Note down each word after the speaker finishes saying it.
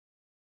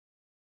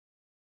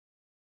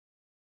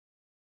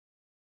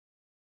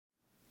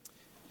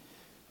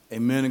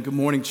Amen and good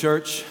morning,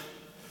 church.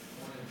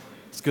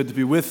 It's good to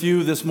be with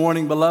you this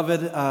morning,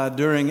 beloved,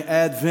 during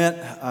Advent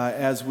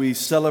as we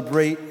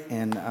celebrate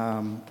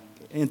and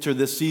enter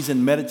this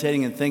season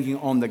meditating and thinking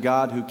on the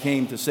God who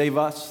came to save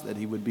us, that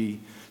he would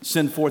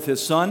send forth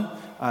his Son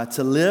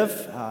to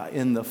live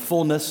in the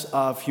fullness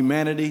of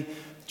humanity,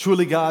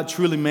 truly God,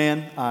 truly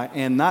man,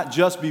 and not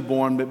just be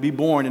born, but be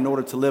born in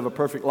order to live a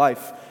perfect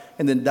life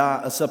and then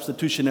die a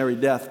substitutionary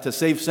death to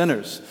save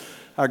sinners.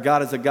 Our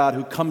God is a God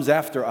who comes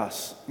after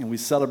us, and we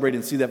celebrate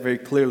and see that very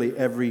clearly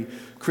every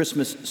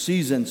Christmas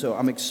season. So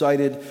I'm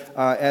excited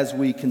as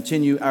we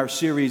continue our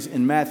series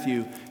in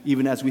Matthew,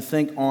 even as we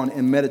think on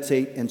and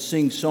meditate and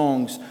sing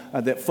songs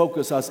that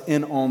focus us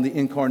in on the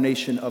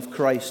incarnation of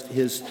Christ,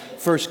 his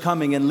first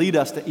coming, and lead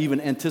us to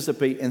even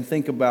anticipate and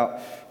think about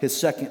his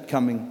second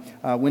coming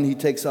when he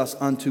takes us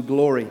unto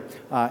glory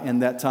in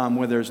that time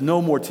where there's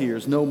no more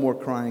tears, no more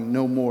crying,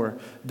 no more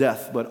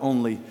death, but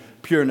only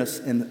pureness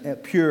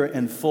and pure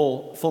and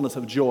fullness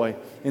of joy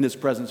in his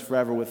presence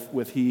forever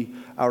with he,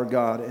 our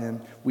God,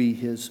 and we,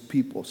 his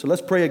people. So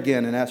let's pray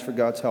again and ask for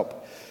God's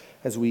help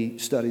as we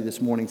study this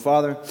morning.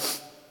 Father,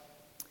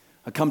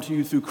 I come to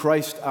you through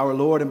Christ our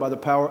Lord and by the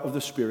power of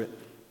the Spirit.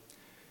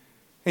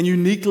 And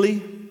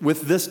uniquely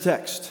with this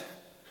text,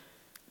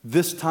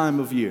 this time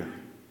of year,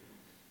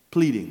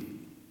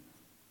 pleading,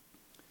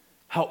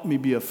 help me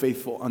be a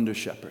faithful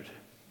under-shepherd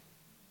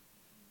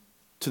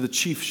to the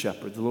chief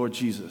shepherd, the Lord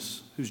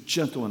Jesus, who's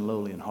gentle and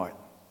lowly in heart,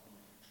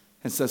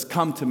 and says,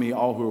 come to me,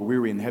 all who are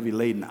weary and heavy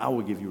laden, I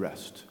will give you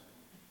rest.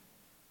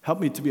 Help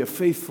me to be a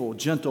faithful,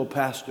 gentle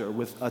pastor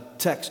with a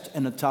text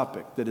and a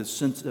topic that is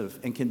sensitive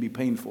and can be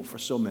painful for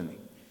so many.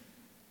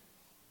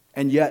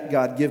 And yet,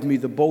 God, give me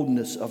the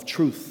boldness of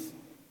truth.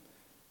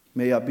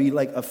 May I be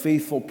like a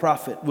faithful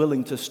prophet,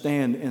 willing to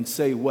stand and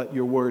say what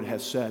your word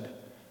has said.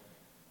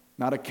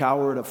 Not a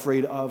coward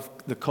afraid of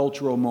the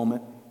cultural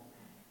moment,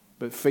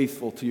 but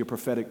faithful to your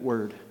prophetic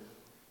word.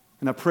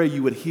 And I pray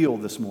you would heal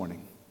this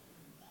morning.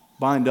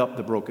 Bind up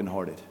the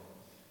brokenhearted.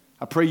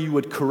 I pray you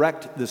would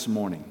correct this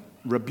morning.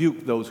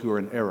 Rebuke those who are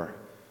in error.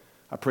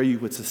 I pray you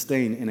would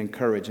sustain and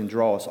encourage and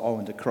draw us all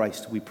into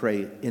Christ. We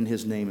pray in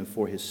his name and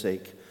for his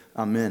sake.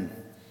 Amen.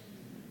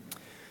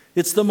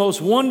 It's the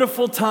most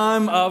wonderful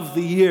time of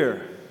the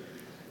year.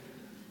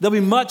 There'll be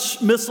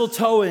much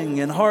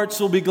mistletoeing and hearts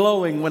will be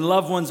glowing when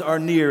loved ones are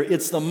near.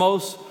 It's the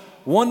most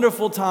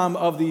wonderful time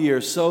of the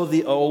year, so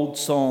the old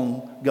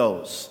song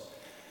goes.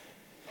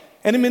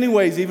 And in many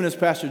ways, even as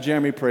Pastor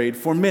Jeremy prayed,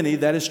 for many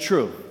that is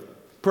true.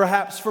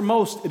 Perhaps for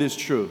most it is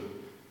true.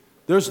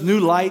 There's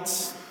new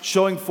lights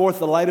showing forth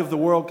the light of the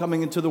world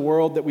coming into the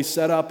world that we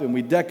set up and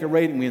we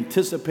decorate and we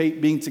anticipate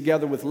being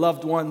together with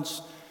loved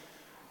ones.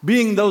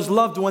 Being those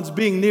loved ones,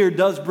 being near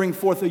does bring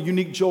forth a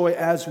unique joy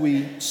as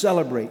we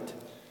celebrate.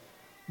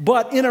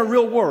 But in a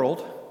real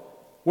world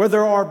where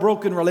there are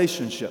broken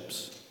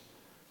relationships,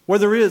 where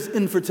there is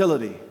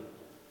infertility,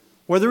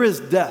 where there is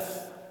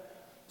death,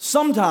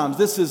 sometimes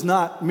this is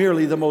not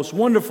merely the most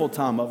wonderful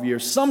time of year.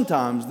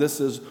 Sometimes this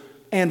is,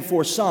 and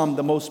for some,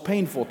 the most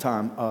painful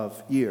time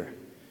of year.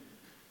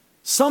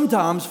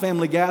 Sometimes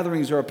family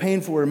gatherings are a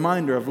painful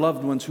reminder of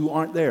loved ones who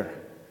aren't there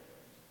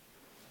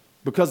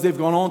because they've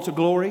gone on to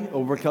glory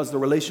or because the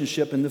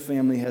relationship in the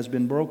family has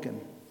been broken.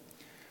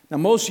 Now,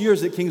 most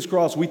years at King's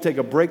Cross, we take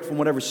a break from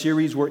whatever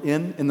series we're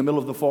in the middle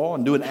of the fall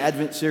and do an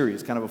Advent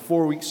series, kind of a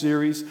 4-week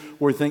series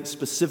where we think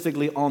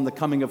specifically on the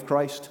coming of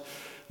Christ.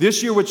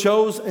 This year we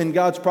chose in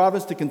God's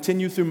providence to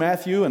continue through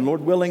Matthew, and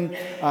Lord willing,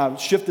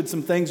 shifted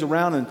some things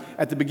around. And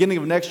at the beginning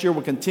of next year,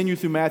 we'll continue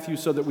through Matthew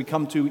so that we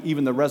come to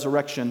even the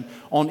resurrection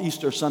on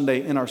Easter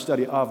Sunday in our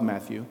study of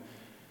Matthew.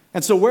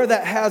 And so where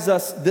that has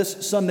us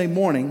this Sunday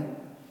morning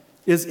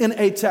is in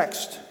a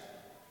text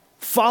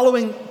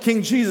following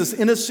King Jesus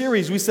in a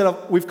series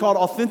we've called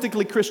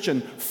Authentically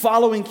Christian,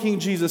 following King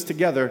Jesus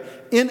together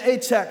in a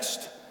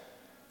text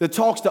that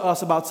talks to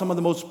us about some of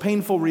the most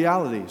painful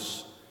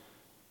realities,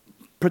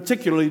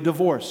 particularly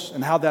divorce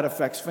and how that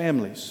affects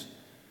families.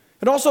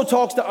 It also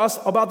talks to us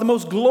about the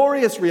most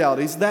glorious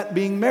realities, that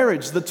being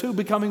marriage, the two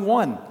becoming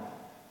one.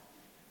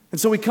 And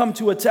so we come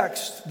to a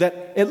text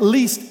that at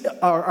least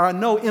I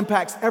know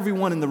impacts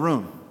everyone in the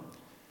room.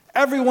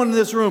 Everyone in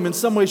this room in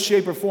some way,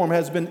 shape, or form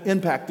has been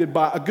impacted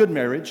by a good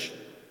marriage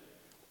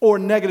or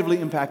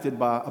negatively impacted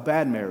by a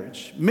bad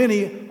marriage.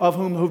 Many of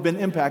whom have been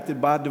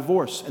impacted by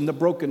divorce and the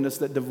brokenness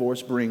that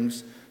divorce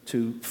brings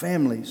to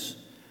families.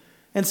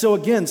 And so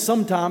again,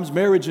 sometimes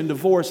marriage and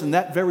divorce and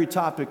that very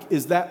topic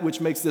is that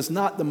which makes this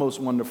not the most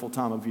wonderful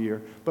time of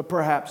year, but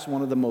perhaps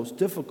one of the most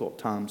difficult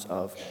times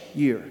of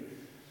year.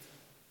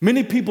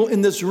 Many people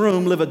in this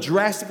room live a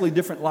drastically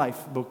different life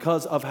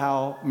because of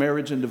how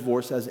marriage and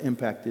divorce has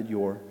impacted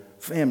your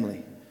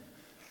family.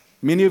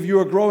 Many of you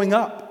are growing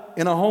up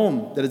in a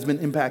home that has been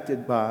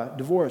impacted by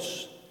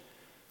divorce.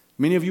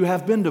 Many of you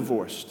have been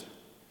divorced.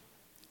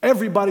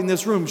 Everybody in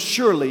this room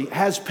surely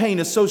has pain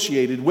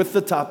associated with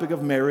the topic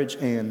of marriage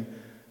and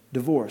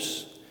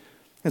divorce.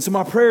 And so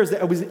my prayer is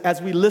that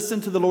as we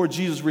listen to the Lord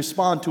Jesus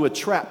respond to a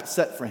trap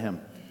set for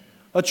him,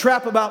 a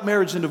trap about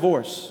marriage and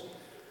divorce,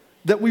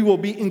 that we will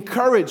be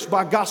encouraged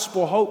by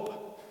gospel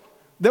hope,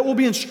 that we'll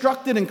be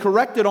instructed and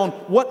corrected on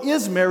what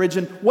is marriage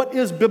and what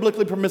is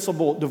biblically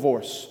permissible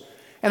divorce,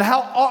 and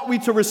how ought we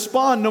to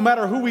respond no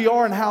matter who we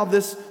are and how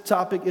this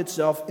topic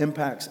itself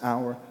impacts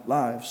our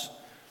lives.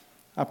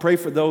 I pray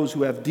for those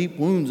who have deep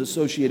wounds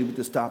associated with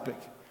this topic,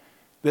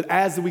 that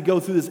as we go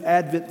through this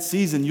Advent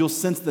season, you'll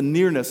sense the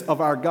nearness of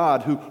our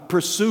God who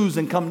pursues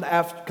and comes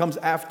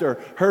after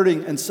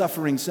hurting and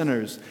suffering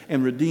sinners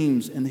and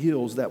redeems and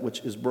heals that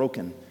which is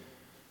broken.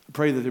 I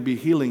pray that there be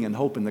healing and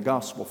hope in the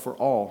gospel for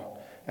all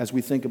as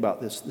we think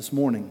about this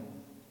morning.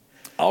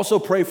 I also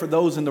pray for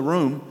those in the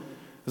room,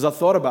 as I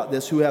thought about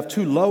this, who have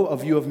too low a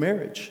view of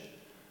marriage.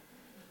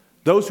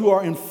 Those who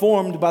are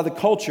informed by the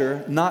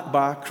culture, not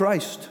by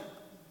Christ.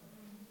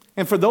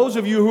 And for those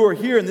of you who are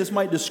here, and this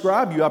might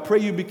describe you, I pray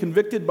you be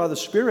convicted by the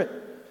Spirit,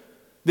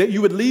 that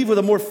you would leave with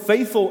a more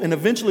faithful and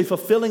eventually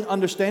fulfilling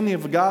understanding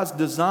of God's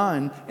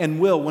design and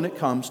will when it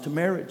comes to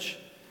marriage.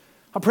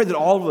 I pray that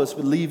all of us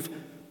would leave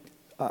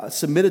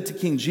submitted to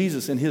King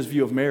Jesus in his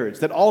view of marriage,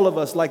 that all of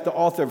us, like the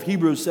author of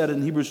Hebrews said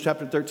in Hebrews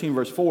chapter 13,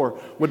 verse 4,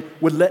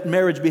 would let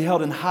marriage be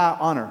held in high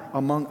honor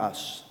among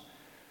us.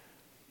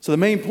 So the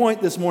main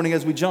point this morning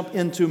as we jump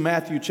into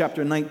Matthew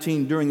chapter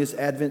 19 during this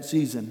Advent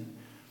season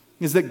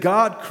is that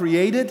God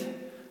created,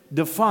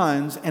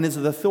 defines, and is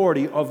the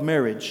authority of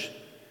marriage.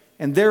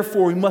 And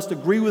therefore, we must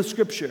agree with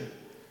Scripture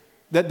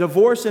that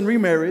divorce and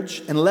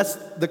remarriage, unless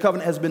the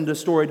covenant has been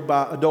destroyed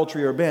by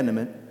adultery or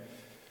abandonment,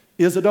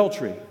 is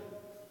adultery.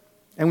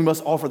 And we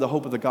must offer the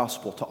hope of the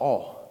gospel to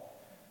all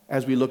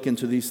as we look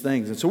into these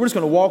things. And so we're just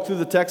going to walk through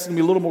the text and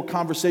be a little more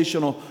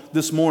conversational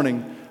this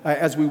morning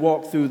as we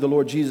walk through the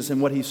Lord Jesus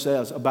and what he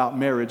says about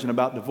marriage and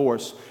about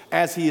divorce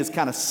as he is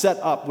kind of set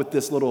up with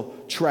this little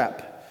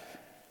trap.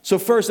 So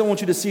first, I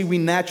want you to see we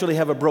naturally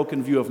have a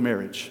broken view of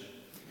marriage.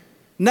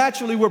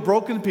 Naturally, we're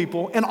broken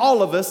people, and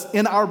all of us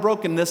in our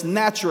brokenness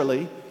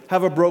naturally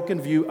have a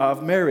broken view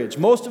of marriage.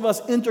 Most of us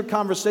enter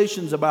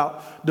conversations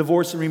about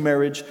divorce and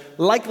remarriage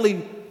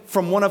likely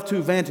from one of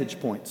two vantage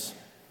points.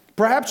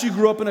 Perhaps you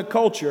grew up in a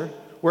culture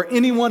where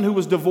anyone who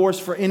was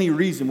divorced for any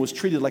reason was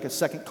treated like a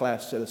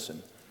second-class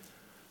citizen.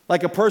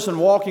 Like a person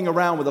walking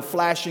around with a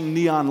flashing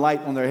neon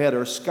light on their head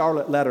or a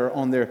scarlet letter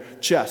on their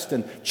chest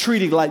and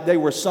treated like they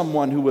were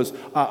someone who was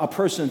a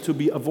person to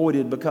be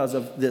avoided because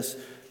of this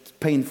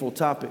painful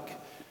topic.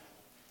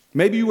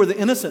 Maybe you were the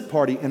innocent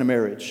party in a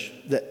marriage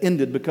that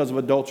ended because of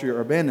adultery or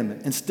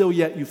abandonment, and still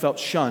yet you felt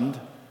shunned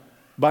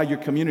by your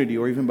community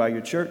or even by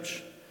your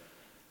church.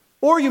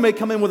 Or you may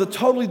come in with a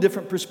totally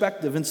different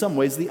perspective, in some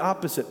ways the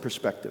opposite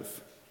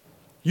perspective.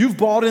 You've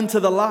bought into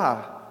the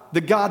lie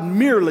that God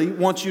merely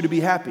wants you to be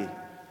happy,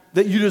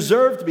 that you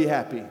deserve to be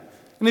happy.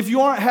 And if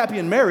you aren't happy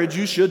in marriage,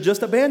 you should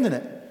just abandon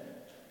it.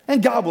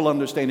 And God will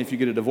understand if you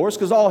get a divorce,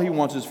 because all he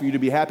wants is for you to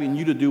be happy and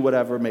you to do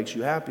whatever makes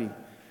you happy.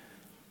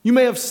 You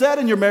may have said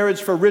in your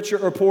marriage for richer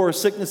or poorer,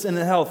 sickness and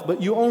health,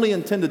 but you only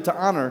intended to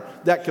honor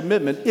that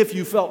commitment if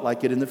you felt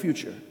like it in the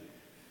future.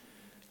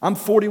 I'm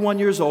 41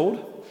 years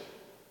old.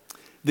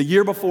 The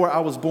year before I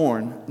was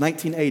born,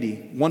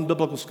 1980, one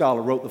biblical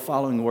scholar wrote the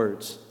following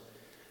words.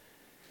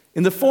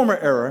 In the former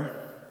era,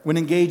 when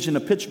engaged in a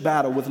pitched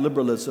battle with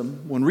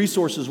liberalism, when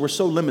resources were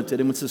so limited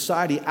and when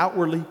society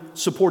outwardly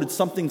supported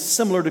something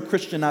similar to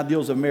Christian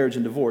ideals of marriage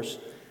and divorce,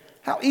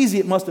 how easy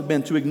it must have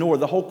been to ignore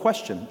the whole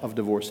question of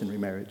divorce and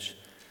remarriage.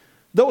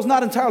 Though it was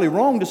not entirely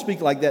wrong to speak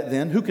like that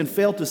then, who can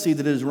fail to see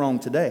that it is wrong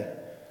today?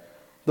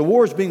 The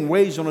war is being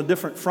waged on a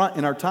different front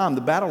in our time.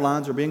 The battle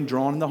lines are being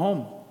drawn in the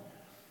home.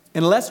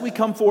 Unless we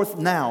come forth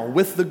now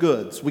with the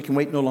goods, we can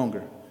wait no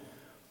longer.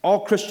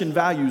 All Christian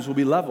values will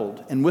be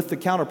leveled, and with the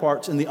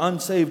counterparts in the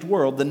unsaved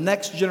world, the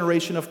next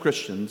generation of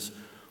Christians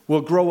will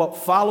grow up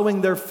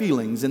following their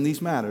feelings in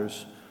these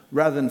matters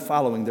rather than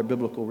following their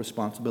biblical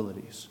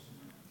responsibilities.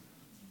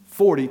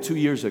 42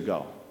 years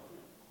ago,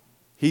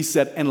 he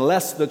said,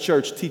 unless the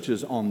church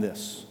teaches on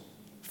this,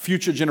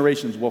 future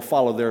generations will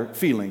follow their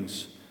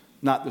feelings,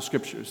 not the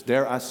scriptures.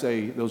 Dare I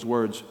say those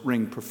words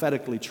ring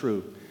prophetically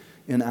true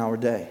in our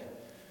day.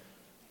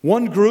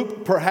 One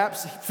group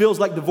perhaps feels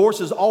like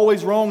divorce is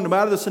always wrong no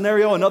matter the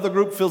scenario. Another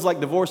group feels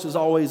like divorce is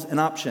always an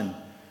option.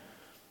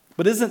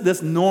 But isn't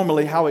this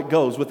normally how it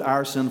goes with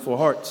our sinful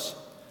hearts?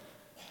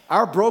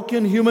 Our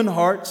broken human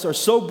hearts are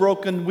so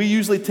broken, we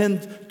usually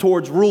tend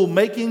towards rule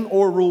making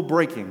or rule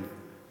breaking,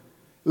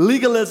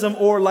 legalism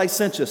or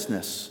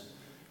licentiousness.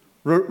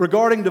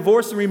 Regarding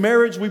divorce and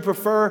remarriage, we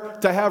prefer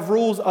to have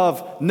rules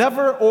of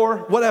never or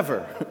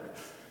whatever.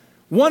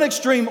 One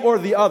extreme or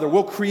the other.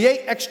 We'll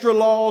create extra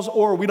laws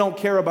or we don't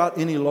care about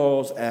any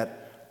laws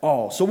at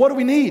all. So what do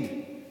we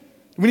need?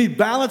 We need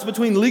balance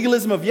between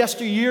legalism of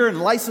yesteryear and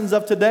license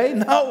of today?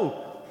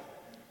 No.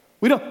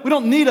 We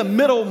don't need a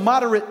middle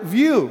moderate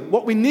view.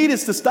 What we need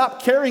is to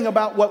stop caring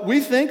about what we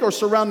think or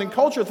surrounding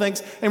culture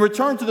thinks and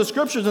return to the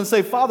scriptures and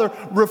say, Father,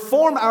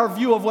 reform our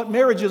view of what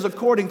marriage is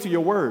according to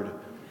your word.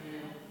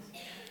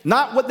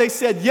 Not what they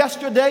said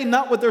yesterday,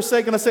 not what they're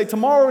going to say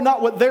tomorrow,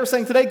 not what they're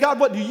saying today. God,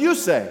 what do you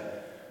say?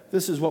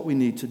 This is what we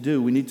need to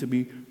do. We need to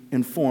be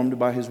informed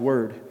by his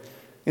word.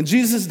 In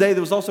Jesus' day,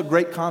 there was also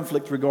great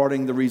conflict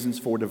regarding the reasons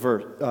for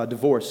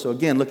divorce. So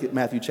again, look at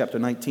Matthew chapter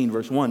 19,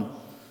 verse 1.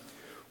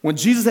 When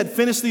Jesus had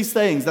finished these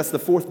things, that's the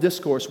fourth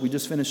discourse we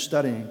just finished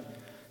studying,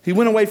 he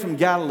went away from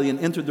Galilee and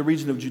entered the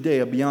region of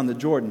Judea beyond the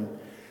Jordan.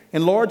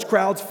 And large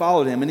crowds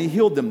followed him, and he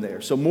healed them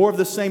there. So more of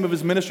the same of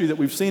his ministry that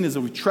we've seen as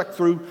we trek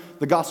through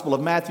the Gospel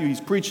of Matthew.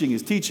 He's preaching,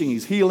 he's teaching,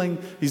 he's healing.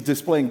 He's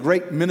displaying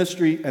great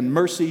ministry and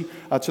mercy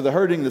to the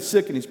hurting, the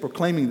sick, and he's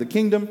proclaiming the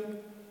kingdom.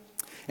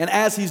 And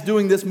as he's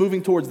doing this,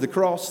 moving towards the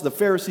cross, the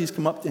Pharisees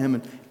come up to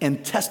him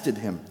and tested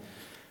him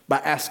by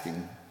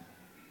asking,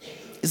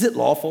 is it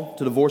lawful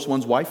to divorce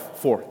one's wife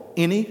for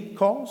any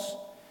cause?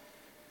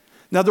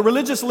 Now, the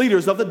religious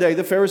leaders of the day,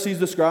 the Pharisees,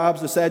 the scribes,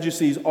 the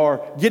Sadducees,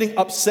 are getting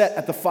upset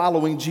at the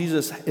following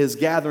Jesus is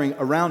gathering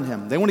around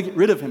him. They want to get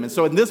rid of him. And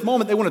so in this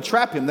moment, they want to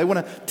trap him. They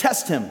want to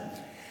test him.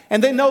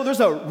 And they know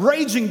there's a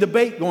raging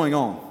debate going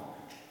on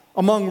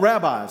among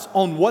rabbis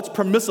on what's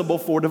permissible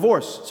for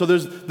divorce. So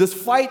there's this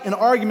fight and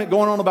argument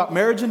going on about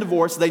marriage and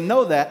divorce. They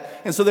know that,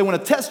 and so they want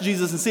to test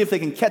Jesus and see if they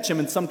can catch him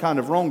in some kind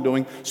of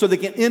wrongdoing so they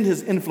can end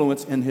his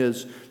influence and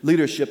his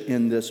leadership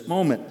in this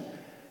moment.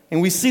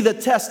 And we see the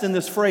test in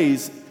this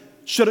phrase,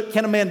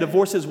 can a man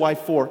divorce his wife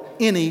for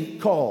any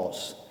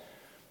cause?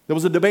 There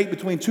was a debate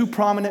between two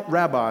prominent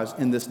rabbis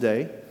in this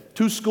day,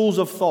 two schools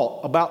of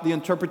thought about the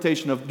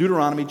interpretation of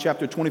Deuteronomy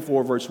chapter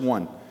 24, verse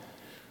 1.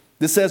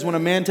 This says, when a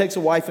man takes a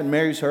wife and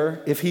marries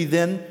her, if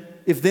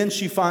then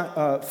she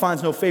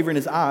finds no favor in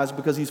his eyes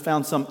because he's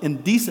found some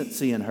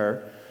indecency in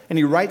her, and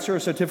he writes her a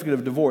certificate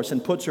of divorce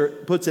and puts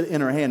it in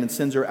her hand and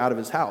sends her out of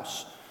his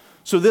house.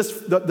 So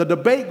the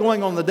debate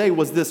going on in the day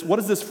was this: what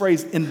is this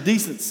phrase,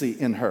 indecency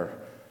in her,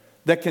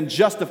 that can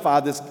justify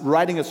this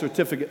writing a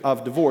certificate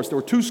of divorce? There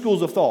were two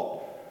schools of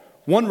thought.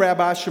 One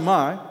rabbi,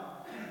 Shammai,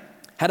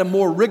 had a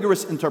more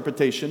rigorous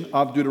interpretation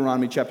of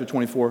Deuteronomy chapter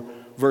 24,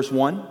 verse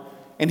 1.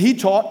 And he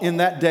taught in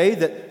that day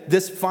that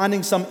this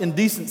finding some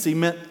indecency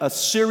meant a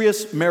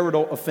serious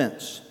marital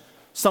offense,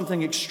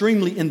 something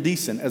extremely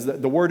indecent, as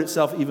the word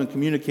itself even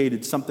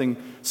communicated something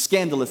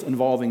scandalous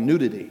involving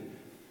nudity.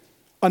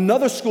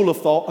 Another school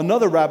of thought,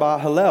 another rabbi,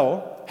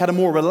 Hillel, had a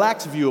more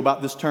relaxed view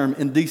about this term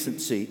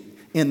indecency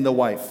in the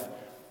wife.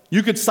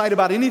 You could cite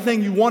about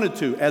anything you wanted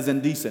to as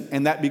indecent,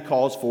 and that be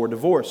cause for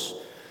divorce.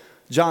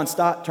 John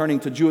Stott, turning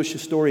to Jewish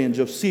historian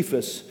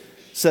Josephus,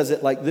 says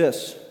it like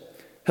this: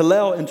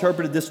 Hillel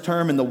interpreted this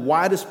term in the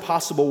widest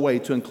possible way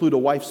to include a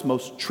wife's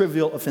most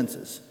trivial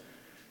offenses.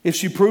 If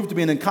she proved to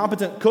be an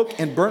incompetent cook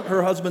and burnt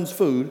her husband's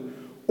food,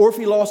 or if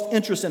he lost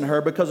interest in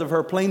her because of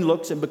her plain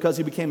looks and because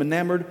he became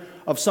enamored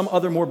of some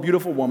other more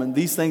beautiful woman,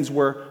 these things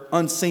were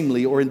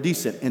unseemly or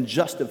indecent and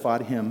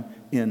justified him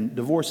in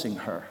divorcing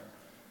her.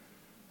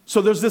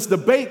 So there's this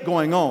debate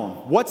going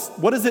on.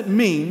 What does it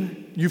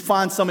mean you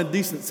find some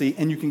indecency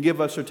and you can give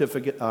a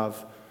certificate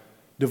of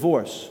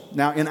divorce?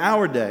 Now, in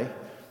our day,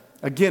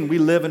 again, we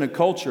live in a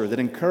culture that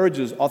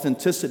encourages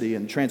authenticity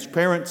and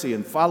transparency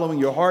and following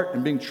your heart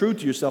and being true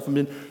to yourself and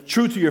being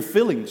true to your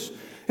feelings.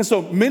 And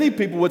so many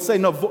people would say,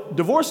 no,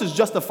 divorce is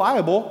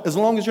justifiable as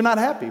long as you're not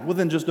happy. Well,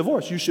 then just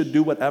divorce. You should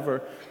do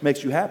whatever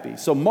makes you happy.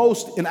 So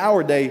most in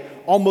our day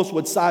almost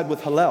would side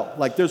with Hillel.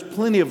 Like, there's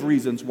plenty of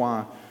reasons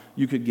why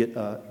you could get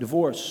a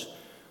divorce.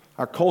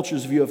 Our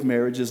culture's view of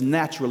marriage is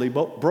naturally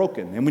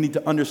broken. And we need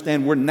to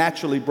understand we're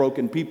naturally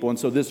broken people. And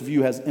so this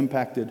view has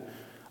impacted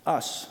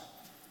us.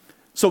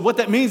 So what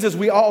that means is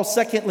we all,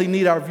 secondly,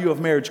 need our view of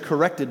marriage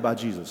corrected by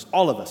Jesus,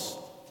 all of us.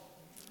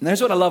 And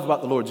that's what I love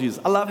about the Lord Jesus.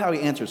 I love how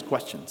he answers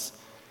questions.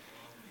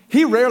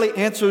 He rarely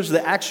answers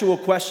the actual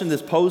question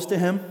that's posed to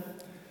him,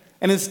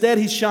 and instead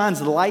he shines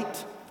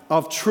light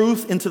of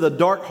truth into the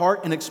dark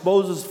heart and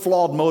exposes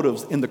flawed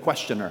motives in the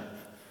questioner.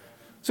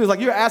 So he's like,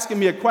 you're asking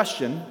me a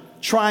question,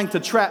 trying to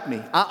trap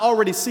me. I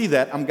already see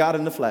that. I'm God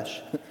in the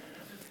flesh.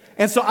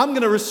 And so I'm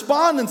going to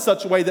respond in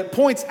such a way that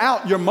points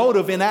out your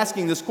motive in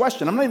asking this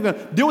question. I'm not even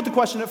going to deal with the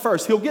question at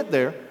first. He'll get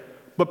there.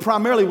 But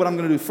primarily what I'm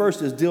going to do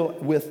first is deal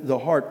with the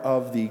heart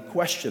of the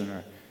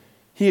questioner.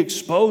 He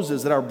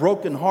exposes that our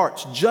broken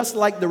hearts, just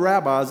like the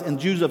rabbis and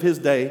Jews of his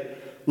day,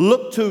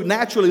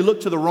 naturally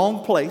look to the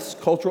wrong place,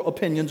 cultural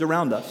opinions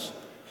around us,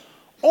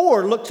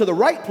 or look to the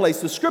right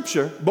place, the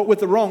Scripture, but with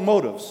the wrong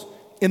motives.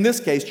 In this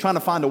case, trying to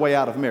find a way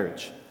out of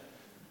marriage.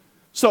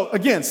 So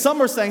again,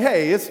 some are saying,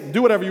 hey,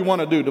 do whatever you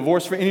want to do,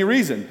 divorce for any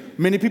reason.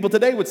 Many people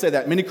today would say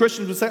that. Many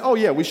Christians would say, oh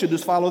yeah, we should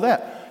just follow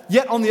that.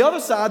 Yet on the other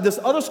side, this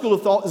other school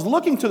of thought is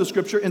looking to the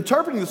Scripture,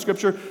 interpreting the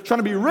Scripture, trying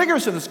to be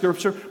rigorous in the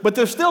Scripture, but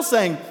they're still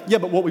saying, yeah,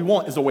 but what we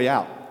want is a way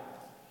out.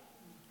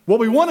 What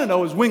we want to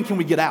know is, when can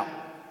we get out?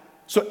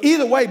 So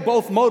either way,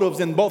 both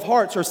motives and both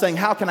hearts are saying,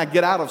 how can I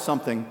get out of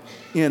something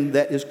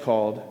that is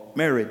called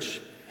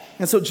marriage?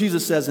 And so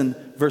Jesus says in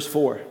verse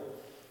 4,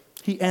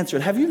 he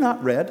answered, have you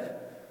not read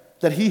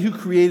that he who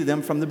created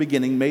them from the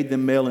beginning made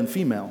them male and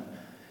female,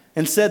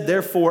 and said,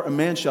 therefore, a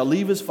man shall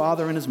leave his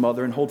father and his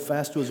mother and hold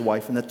fast to his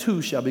wife, and the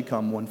two shall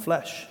become one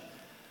flesh.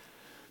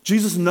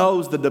 Jesus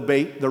knows the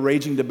debate, the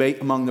raging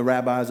debate among the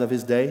rabbis of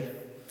his day.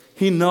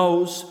 He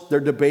knows their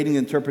debating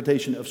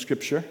interpretation of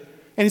Scripture.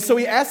 And so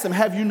he asks them,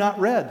 have you not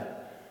read?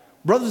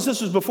 Brothers and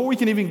sisters, before we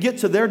can even get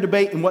to their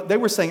debate and what they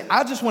were saying,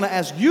 I just want to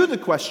ask you the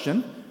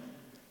question,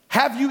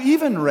 have you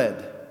even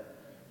read?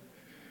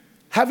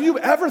 Have you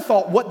ever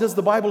thought, what does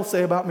the Bible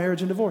say about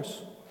marriage and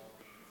divorce?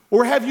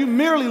 Or have you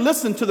merely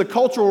listened to the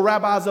cultural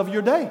rabbis of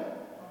your day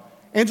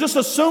and just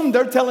assumed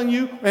they're telling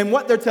you and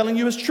what they're telling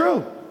you is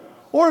true?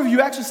 Or have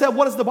you actually said,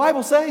 what does the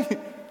Bible say?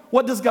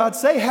 What does God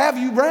say? Have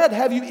you read?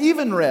 Have you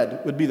even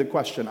read? Would be the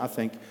question, I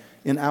think,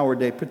 in our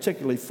day,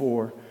 particularly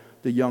for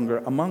the younger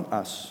among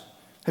us.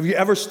 Have you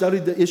ever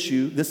studied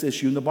this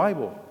issue in the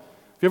Bible?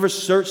 Have you ever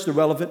searched the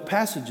relevant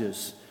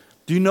passages?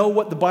 Do you know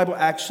what the Bible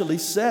actually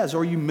says?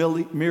 Or are you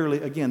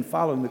merely, again,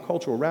 following the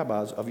cultural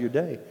rabbis of your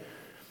day?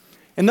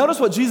 And notice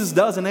what Jesus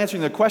does in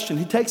answering their question.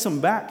 He takes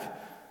them back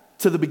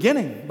to the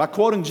beginning by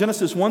quoting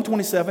Genesis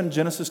 1:27,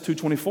 Genesis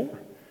 2:24.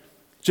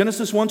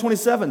 Genesis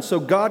 1:27, so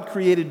God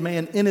created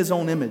man in his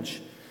own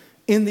image.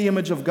 In the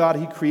image of God,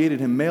 he created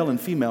him, male and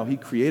female, he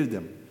created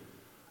them.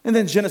 And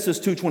then Genesis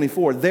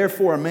 2:24,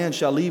 therefore a man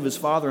shall leave his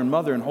father and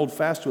mother and hold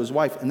fast to his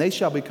wife, and they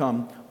shall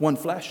become one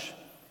flesh.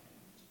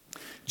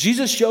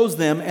 Jesus shows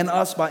them and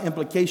us by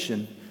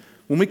implication,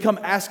 when we come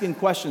asking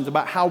questions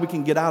about how we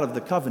can get out of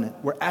the covenant,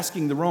 we're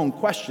asking the wrong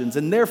questions,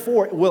 and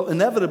therefore we'll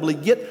inevitably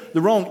get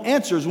the wrong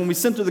answers when we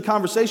center the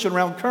conversation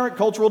around current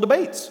cultural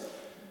debates.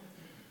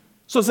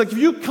 So it's like if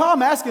you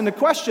come asking the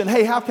question,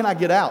 hey, how can I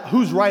get out?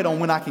 Who's right on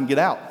when I can get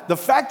out? The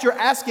fact you're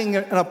asking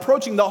and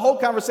approaching the whole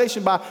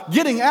conversation by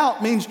getting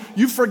out means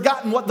you've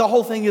forgotten what the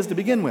whole thing is to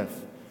begin with.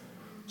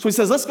 So he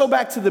says, let's go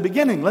back to the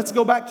beginning. Let's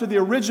go back to the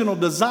original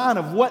design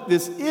of what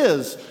this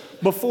is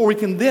before we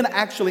can then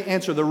actually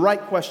answer the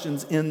right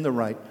questions in the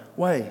right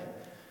way.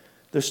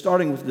 They're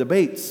starting with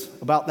debates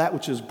about that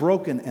which is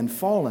broken and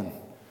fallen.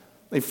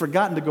 They've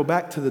forgotten to go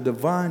back to the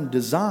divine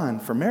design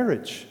for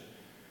marriage.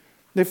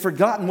 They've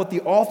forgotten what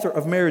the author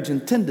of marriage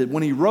intended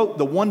when he wrote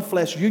the one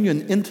flesh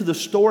union into the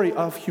story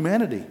of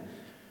humanity.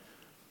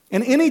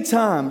 And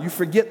anytime you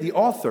forget the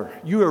author,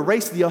 you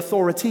erase the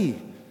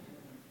authority.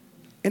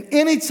 And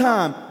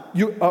anytime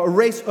you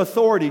erase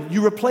authority,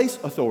 you replace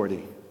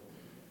authority.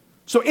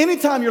 So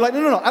anytime you're like,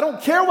 no, I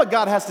don't care what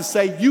God has to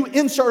say, you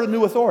insert a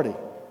new authority.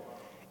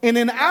 And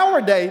in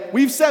our day,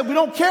 we've said we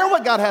don't care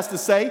what God has to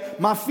say,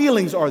 my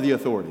feelings are the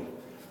authority.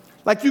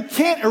 Like you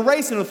can't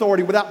erase an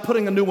authority without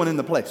putting a new one in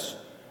the place.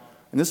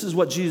 And this is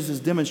what Jesus is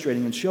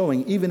demonstrating and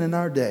showing even in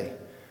our day.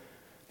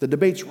 The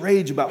debates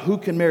rage about who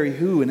can marry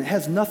who, and it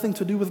has nothing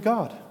to do with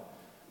God.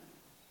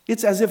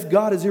 It's as if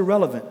God is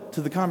irrelevant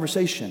to the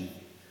conversation.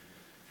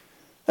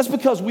 That's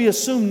because we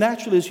assume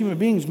naturally as human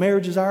beings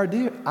marriage is our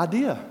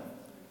idea.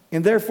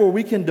 And therefore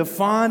we can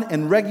define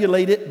and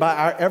regulate it by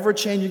our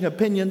ever-changing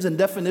opinions and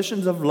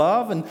definitions of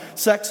love and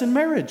sex and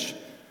marriage.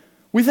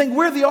 We think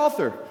we're the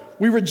author.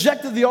 We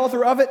rejected the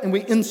author of it and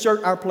we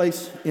insert our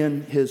place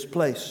in his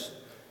place.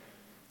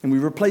 And we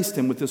replaced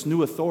him with this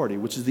new authority,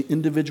 which is the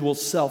individual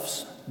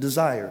self's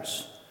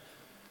desires.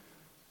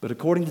 But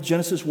according to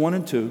Genesis 1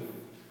 and 2,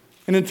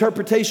 an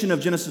interpretation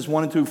of Genesis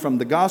 1 and 2 from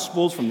the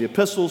Gospels, from the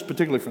epistles,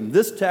 particularly from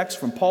this text,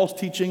 from Paul's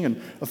teaching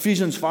in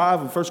Ephesians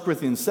 5 and 1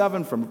 Corinthians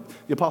 7, from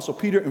the Apostle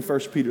Peter in 1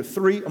 Peter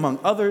 3, among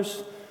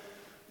others,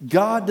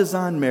 God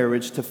designed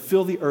marriage to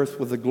fill the earth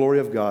with the glory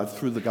of God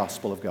through the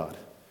gospel of God.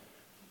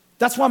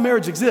 That's why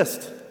marriage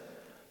exists,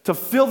 to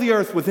fill the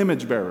earth with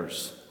image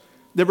bearers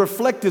that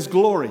reflect his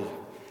glory.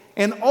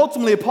 And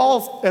ultimately,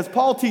 as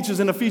Paul teaches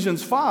in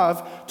Ephesians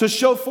 5, to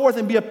show forth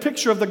and be a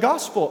picture of the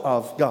gospel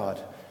of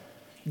God.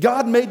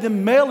 God made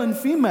them male and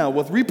female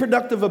with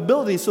reproductive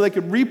ability so they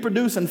could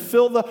reproduce and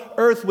fill the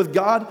earth with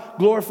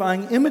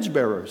God-glorifying image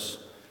bearers.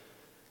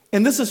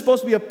 And this is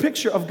supposed to be a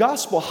picture of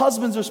gospel.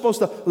 Husbands are supposed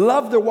to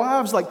love their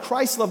wives like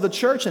Christ loved the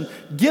church and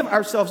give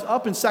ourselves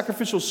up in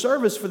sacrificial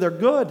service for their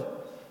good.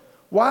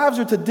 Wives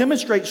are to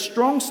demonstrate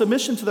strong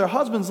submission to their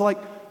husbands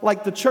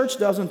like the church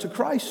does unto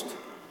Christ.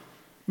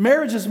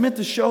 Marriage is meant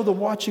to show the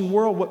watching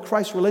world what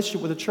Christ's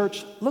relationship with the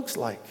church looks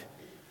like.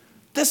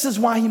 This is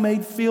why he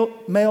made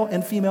male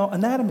and female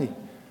anatomy.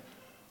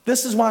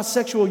 This is why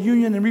sexual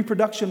union and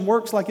reproduction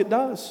works like it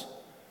does.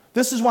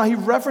 This is why he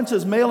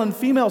references male and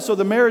female so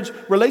the marriage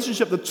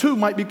relationship, the two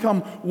might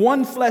become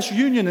one flesh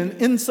union,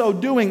 and in so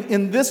doing,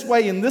 in this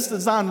way, in this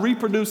design,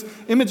 reproduce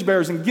image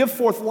bearers and give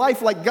forth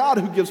life like God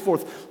who gives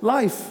forth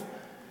life.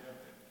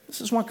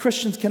 This is why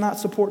Christians cannot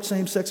support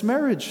same-sex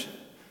marriage,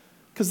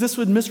 because this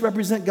would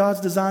misrepresent God's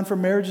design for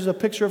marriage as a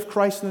picture of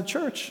Christ and the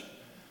church.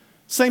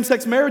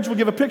 Same-sex marriage will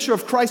give a picture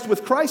of Christ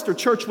with Christ or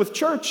church with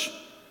church.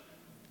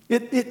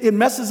 It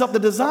messes up the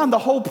design. The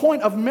whole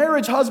point of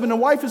marriage, husband and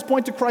wife, is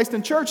point to Christ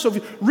and church. So if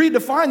you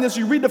redefine this,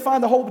 you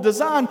redefine the whole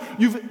design,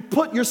 you've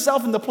put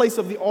yourself in the place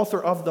of the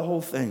author of the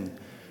whole thing.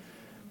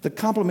 The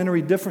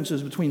complementary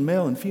differences between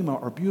male and female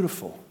are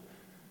beautiful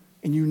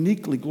and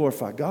uniquely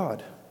glorify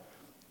God.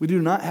 We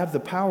do not have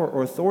the power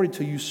or authority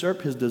to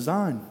usurp his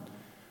design.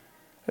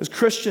 As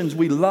Christians,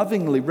 we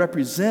lovingly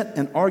represent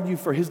and argue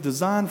for his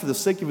design for the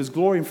sake of his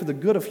glory and for the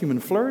good of human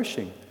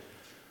flourishing.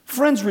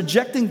 Friends,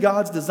 rejecting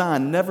God's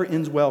design never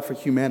ends well for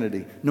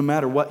humanity, no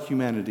matter what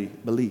humanity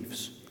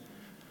believes.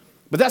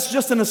 But that's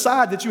just an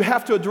aside that you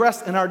have to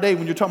address in our day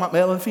when you're talking about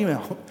male and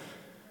female.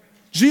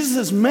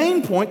 Jesus'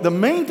 main point, the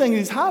main thing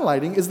he's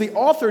highlighting, is the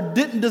author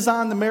didn't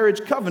design the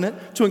marriage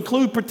covenant to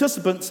include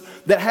participants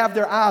that have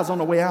their eyes on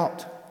the way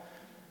out.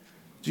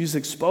 Jesus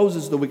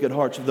exposes the wicked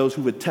hearts of those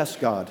who would test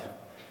God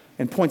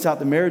and points out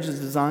the marriage is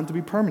designed to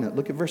be permanent.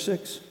 Look at verse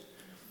 6.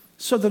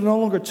 So they're no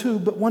longer two,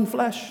 but one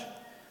flesh.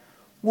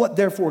 What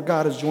therefore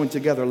God has joined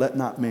together, let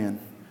not man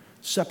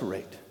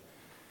separate.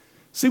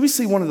 See, we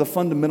see one of the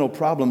fundamental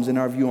problems in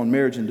our view on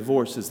marriage and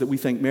divorce is that we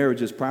think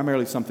marriage is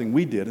primarily something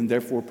we did and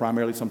therefore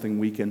primarily something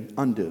we can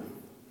undo.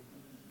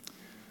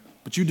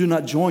 But you do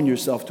not join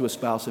yourself to a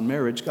spouse in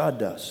marriage, God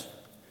does.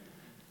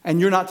 And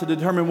you're not to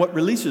determine what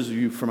releases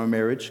you from a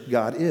marriage,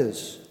 God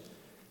is.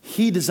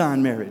 He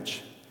designed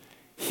marriage.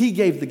 He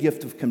gave the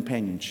gift of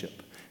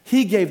companionship.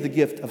 He gave the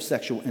gift of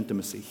sexual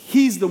intimacy.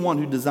 He's the one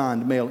who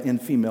designed male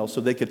and female so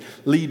they could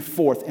lead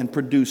forth and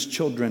produce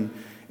children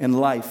and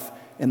life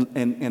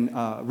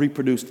and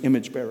reproduced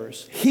image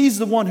bearers. He's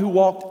the one who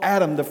walked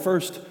Eve,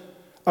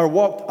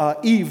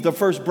 the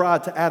first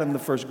bride, to Adam, the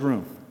first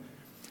groom.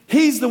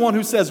 He's the one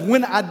who says,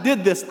 when I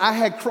did this, I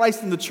had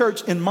Christ in the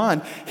church in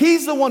mind.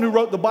 He's the one who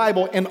wrote the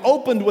Bible and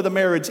opened with a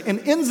marriage and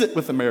ends it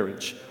with a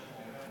marriage.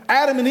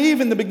 Adam and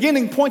Eve in the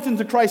beginning pointing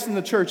to Christ in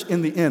the church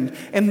in the end.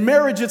 And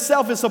marriage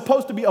itself is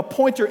supposed to be a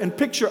pointer and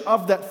picture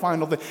of that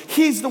final thing.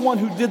 He's the one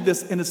who did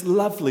this, and it's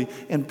lovely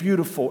and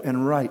beautiful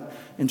and right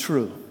and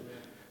true.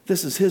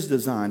 This is his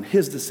design,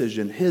 his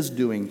decision, his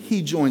doing.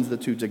 He joins the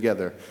two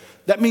together.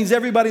 That means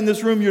everybody in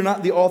this room, you're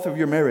not the author of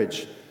your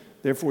marriage.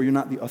 Therefore, you're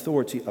not the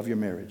authority of your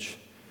marriage.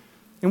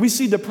 And we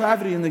see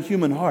depravity in the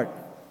human heart,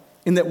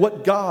 in that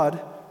what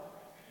God,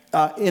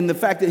 in the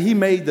fact that he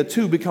made the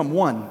two become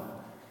one,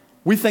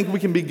 we think we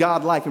can be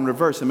God-like in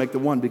reverse and make the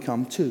one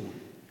become two.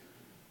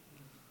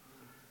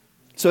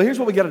 So here's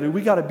what we got to do.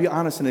 We got to be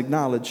honest and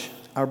acknowledge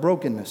our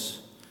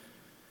brokenness.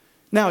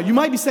 Now, you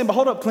might be saying, but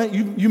hold up, Clint,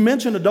 you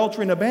mentioned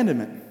adultery and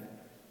abandonment.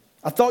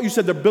 I thought you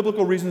said there are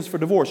biblical reasons for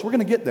divorce. We're going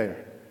to get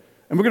there.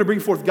 And we're going to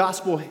bring forth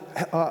gospel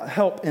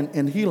help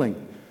and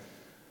healing.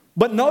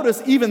 But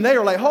notice, even they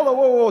are like, hold on,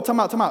 whoa, time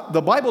out.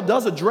 The Bible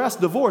does address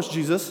divorce,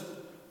 Jesus.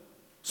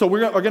 So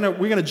we're going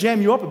to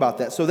jam you up about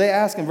that. So they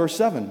ask in verse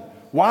 7,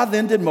 why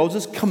then did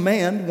Moses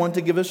command one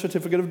to give a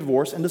certificate of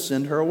divorce and to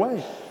send her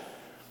away?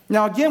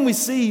 Now, again, we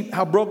see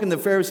how broken the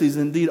Pharisees,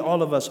 indeed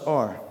all of us,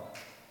 are.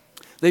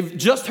 They've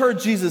just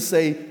heard Jesus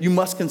say, you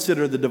must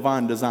consider the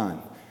divine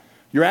design.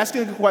 You're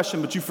asking a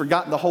question, but you've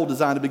forgotten the whole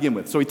design to begin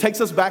with. So he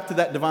takes us back to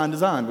that divine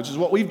design, which is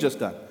what we've just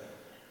done.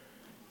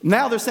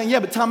 Now they're saying, yeah,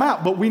 but time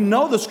out. But we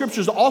know the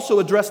scriptures also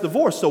address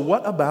divorce. So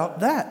what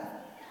about that?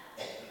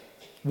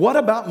 What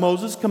about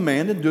Moses'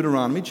 command in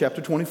Deuteronomy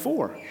chapter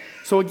 24?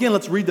 So again,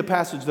 let's read the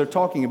passage they're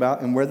talking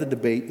about and where the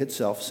debate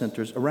itself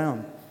centers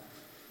around.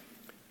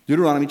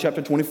 Deuteronomy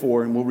chapter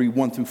 24, and we'll read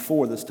 1 through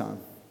 4 this time.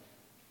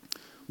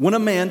 When a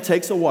man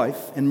takes a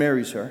wife and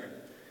marries her,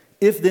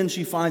 if then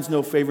she finds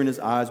no favor in his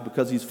eyes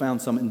because he's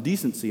found some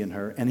indecency in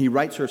her, and he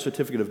writes her a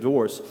certificate of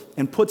divorce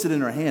and puts it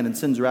in her hand and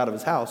sends her out of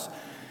his house,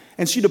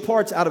 and she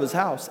departs out of his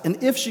house,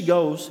 and if she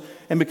goes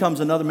and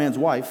becomes another man's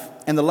wife,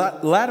 and the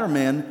latter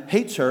man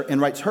hates her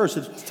and writes her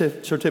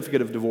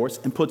certificate of divorce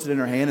and puts it in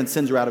her hand and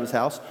sends her out of his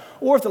house,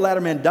 or if the latter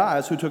man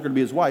dies who took her to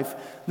be his wife,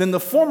 then the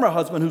former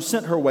husband who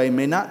sent her away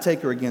may not take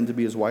her again to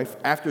be his wife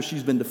after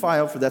she's been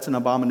defiled, for that's an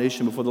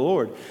abomination before the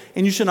Lord.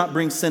 And you shall not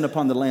bring sin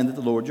upon the land that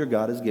the Lord your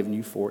God has given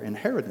you for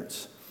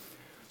inheritance.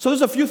 So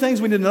there's a few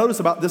things we need to notice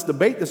about this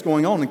debate that's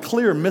going on and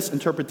clear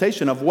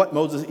misinterpretation of what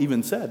Moses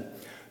even said.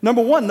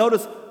 Number one,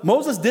 notice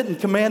Moses didn't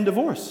command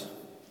divorce.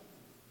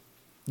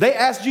 They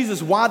asked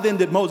Jesus, why then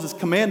did Moses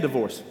command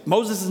divorce?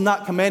 Moses is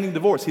not commanding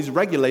divorce. He's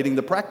regulating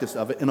the practice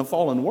of it in a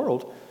fallen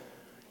world.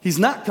 He's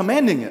not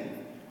commanding it.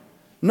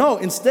 No,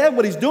 instead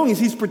what he's doing is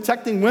he's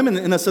protecting women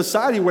in a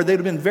society where they'd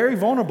have been very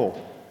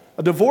vulnerable.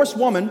 A divorced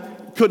woman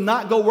could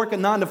not go work a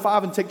 9 to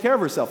 5 and take care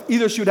of herself.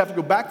 Either she would have to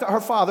go back to her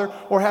father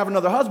or have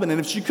another husband. And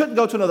if she couldn't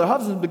go to another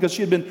husband because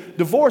she had been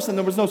divorced and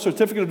there was no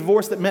certificate of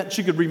divorce that meant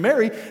she could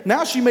remarry,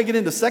 now she may get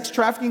into sex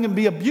trafficking and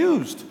be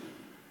abused.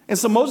 And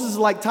so Moses is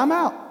like, time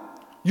out.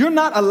 You're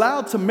not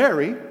allowed to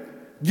marry,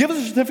 give us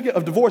a certificate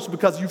of divorce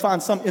because you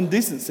find some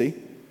indecency,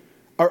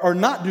 or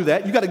not do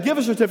that. You got to give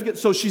a certificate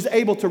so she's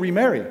able to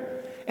remarry.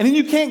 And then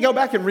you can't go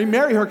back and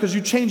remarry her because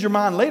you change your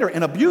mind later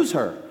and abuse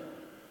her.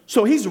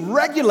 So he's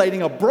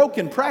regulating a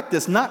broken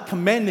practice, not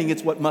commanding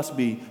it's what must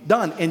be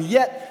done. And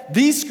yet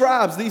these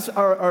scribes,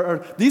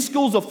 these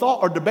schools of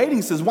thought are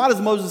debating, says, why does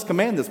Moses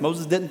command this?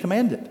 Moses didn't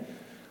command it.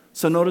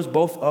 So notice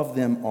both of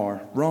them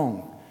are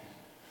wrong.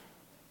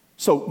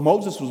 So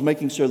Moses was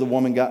making sure the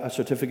woman got a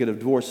certificate of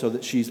divorce so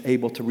that she's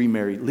able to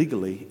remarry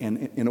legally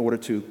and in order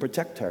to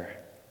protect her.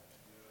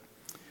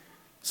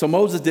 So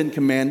Moses didn't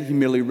command, he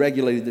merely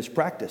regulated this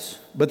practice.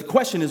 But the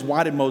question is,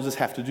 why did Moses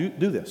have to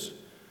do this?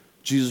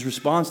 Jesus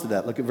responds to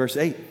that. Look at verse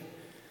 8.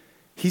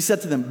 He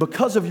said to them,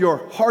 because of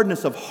your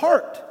hardness of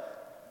heart,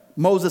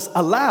 Moses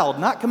allowed,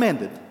 not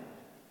commanded,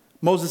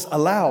 Moses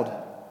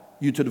allowed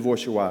you to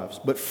divorce your wives.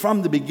 But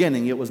from the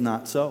beginning, it was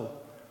not so.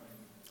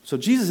 So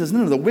Jesus says,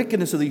 no, the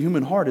wickedness of the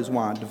human heart is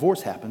why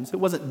divorce happens. It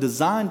wasn't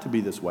designed to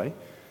be this way.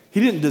 He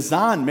didn't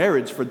design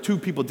marriage for two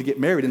people to get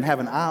married and have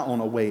an eye on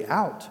a way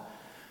out.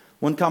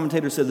 One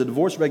commentator said the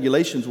divorce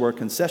regulations were a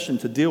concession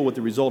to deal with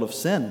the result of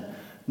sin,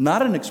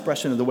 not an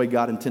expression of the way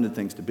God intended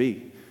things to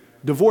be.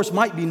 Divorce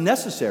might be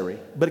necessary,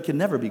 but it can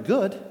never be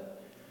good.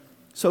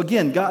 So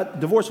again,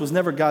 divorce was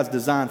never God's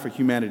design for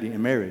humanity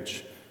and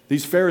marriage.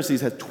 These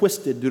Pharisees had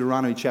twisted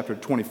Deuteronomy chapter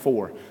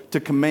 24 to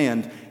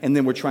command, and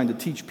then were trying to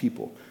teach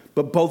people.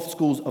 But both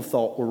schools of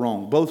thought were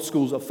wrong. Both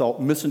schools of thought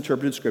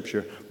misinterpreted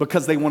Scripture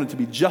because they wanted to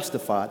be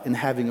justified in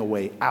having a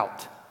way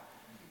out.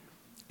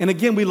 And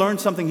again, we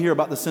learned something here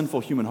about the sinful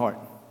human heart.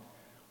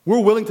 We're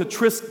willing to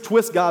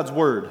twist God's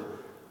word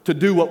to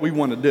do what we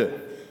want to do.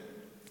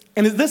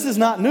 And this is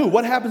not new.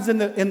 What happens in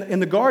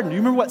the garden? Do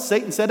you remember what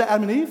Satan said to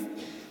Adam and Eve?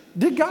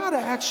 Did God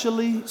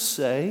actually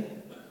say?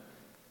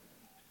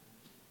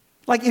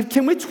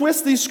 Can we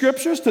twist these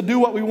scriptures to do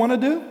what we want to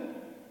do?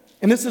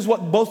 And this is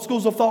what both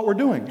schools of thought were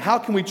doing. How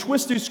can we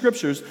twist these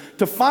scriptures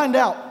to find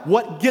out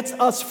what gets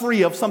us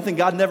free of something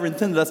God never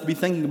intended us to be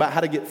thinking about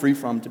how to get free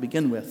from to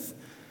begin with?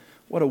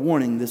 What a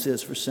warning this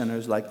is for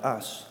sinners like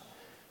us.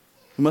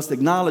 We must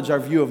acknowledge our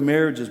view of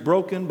marriage is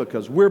broken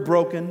because we're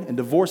broken, and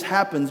divorce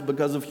happens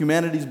because of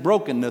humanity's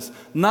brokenness,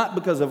 not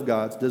because of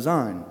God's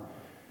design.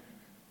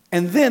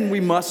 And then we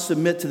must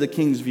submit to the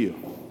king's view.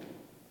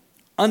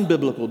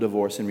 Unbiblical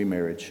divorce and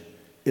remarriage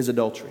is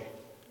adultery.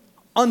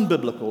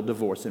 Unbiblical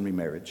divorce and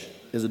remarriage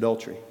is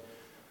adultery.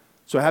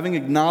 So having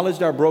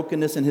acknowledged our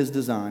brokenness in his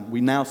design,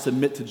 we now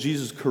submit to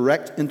Jesus'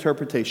 correct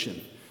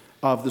interpretation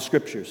of the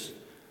scriptures.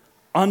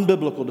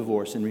 Unbiblical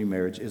divorce and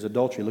remarriage is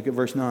adultery. Look at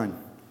verse 9.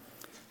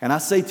 And I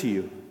say to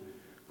you,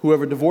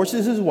 whoever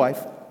divorces his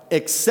wife,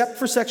 except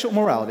for sexual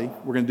immorality,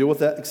 we're going to deal with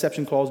that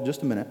exception clause in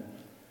just a minute,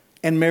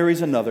 and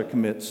marries another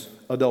commits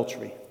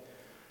adultery.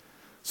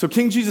 So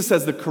King Jesus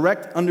says the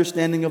correct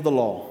understanding of the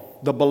law,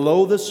 the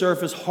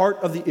below-the-surface heart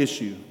of the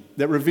issue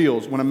that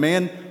reveals when a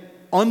man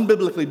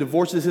unbiblically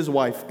divorces his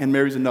wife and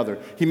marries another.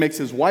 He makes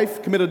his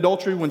wife commit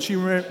adultery when she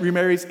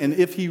remarries, and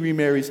if he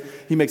remarries,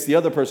 he makes the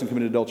other person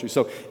commit adultery.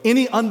 So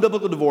any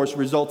unbiblical divorce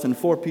results in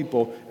 4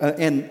 people,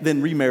 and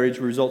then remarriage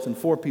results in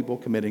 4 people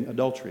committing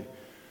adultery.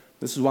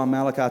 This is why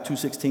Malachi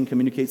 2:16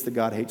 communicates that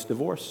God hates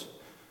divorce.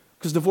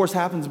 Because divorce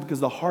happens because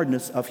of the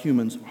hardness of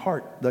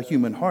the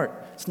human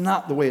heart. It's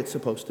not the way it's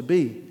supposed to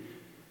be.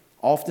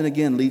 Often,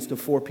 again, leads to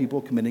 4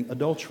 people committing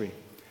adultery.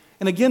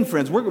 And again,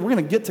 friends, we're going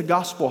to get to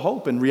gospel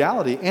hope and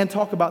reality and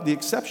talk about the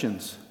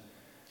exceptions.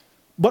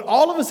 But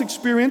all of us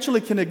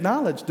experientially can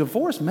acknowledge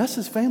divorce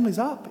messes families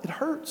up. It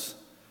hurts.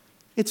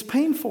 It's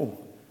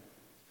painful.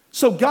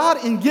 So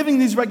God, in giving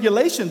these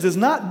regulations, is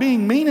not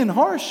being mean and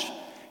harsh.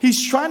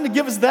 He's trying to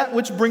give us that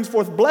which brings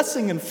forth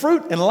blessing and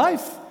fruit and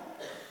life.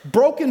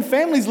 Broken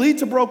families lead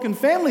to broken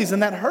families,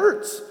 and that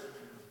hurts.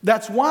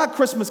 That's why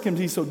Christmas can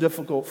be so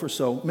difficult for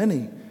so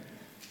many.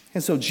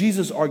 And so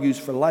Jesus argues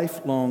for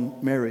lifelong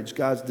marriage.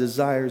 God's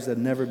desires that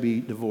never be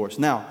divorced.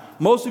 Now,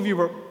 most of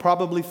you are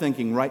probably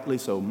thinking, rightly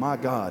so, my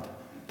God,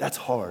 that's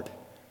hard.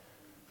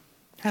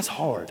 That's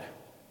hard.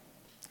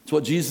 That's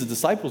what Jesus'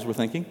 disciples were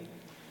thinking.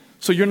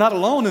 So you're not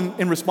alone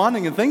in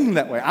responding and thinking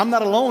that way. I'm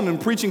not alone in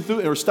preaching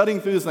through or studying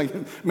through this.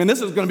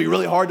 This is going to be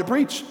really hard to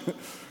preach.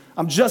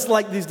 I'm just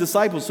like these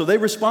disciples. So they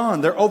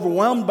respond. They're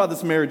overwhelmed by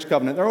this marriage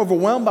covenant. They're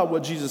overwhelmed by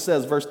what Jesus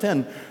says. Verse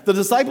 10, the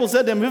disciples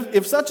said to him,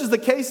 if such is the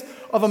case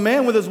of a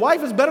man with his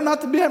wife, it's better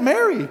not to be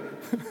married.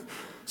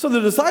 So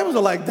the disciples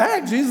are like,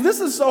 dang, Jesus,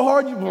 this is so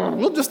hard.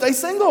 We'll just stay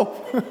single.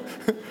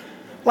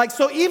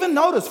 So even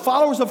notice,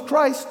 followers of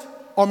Christ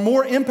are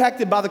more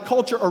impacted by the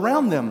culture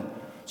around them,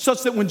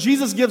 such that when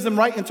Jesus gives them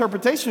right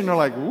interpretation, they're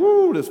like,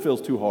 woo, this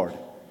feels too hard.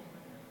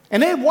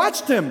 And they had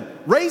watched him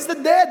raise the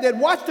dead. They'd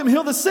watched him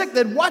heal the sick.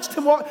 They'd watched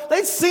him walk.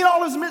 They'd seen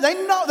all his miracles.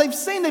 They know,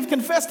 they've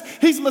confessed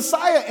he's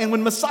Messiah. And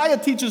when Messiah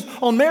teaches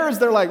on marriage,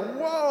 they're like,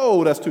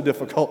 whoa, that's too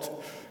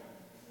difficult.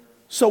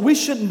 So we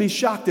shouldn't be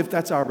shocked if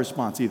that's our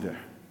response either.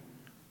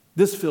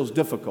 This feels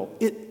difficult.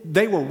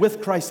 They were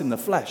with Christ in the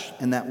flesh,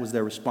 and that was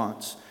their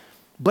response.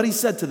 But he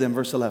said to them,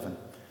 verse 11,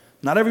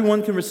 not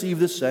everyone can receive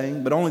this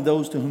saying, but only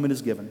those to whom it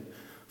is given.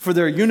 For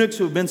there are eunuchs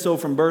who have been so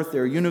from birth.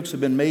 There are eunuchs who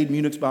have been made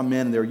eunuchs by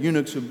men. And there are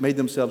eunuchs who have made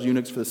themselves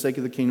eunuchs for the sake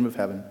of the kingdom of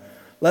heaven.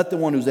 Let the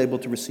one who's able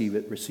to receive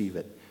it, receive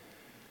it.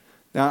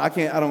 Now, I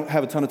don't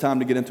have a ton of time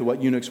to get into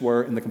what eunuchs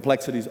were and the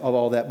complexities of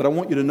all that. But I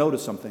want you to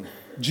notice something.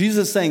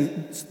 Jesus is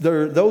saying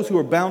there are those who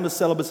are bound to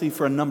celibacy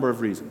for a number of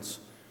reasons.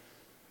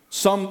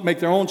 Some make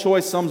their own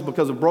choice. Some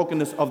because of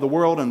brokenness of the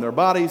world and their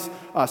bodies.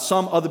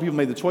 Some other people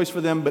made the choice for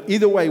them. But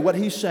either way, what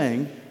he's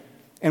saying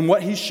and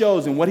what he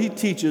shows and what he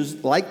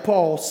teaches, like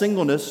Paul,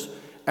 singleness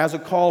as a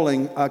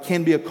calling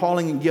can be a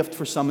calling and gift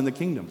for some in the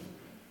kingdom.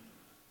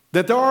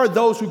 That there are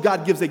those who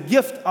God gives a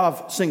gift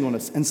of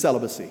singleness and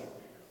celibacy.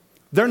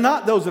 They're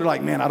not those that are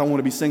like, man, I don't want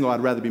to be single,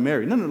 I'd rather be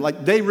married. No,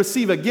 like they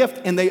receive a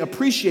gift and they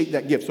appreciate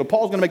that gift. So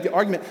Paul's going to make the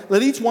argument,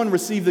 let each one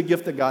receive the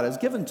gift that God has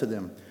given to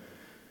them.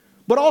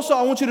 But also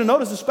I want you to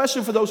notice,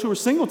 especially for those who are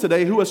single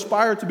today, who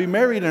aspire to be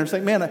married and are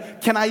saying, man,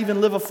 can I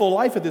even live a full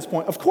life at this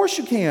point? Of course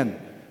you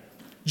can.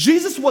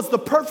 Jesus was the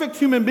perfect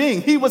human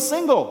being. He was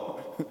single.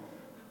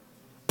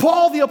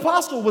 Paul the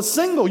apostle was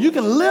single. You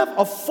can live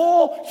a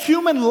full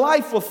human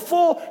life with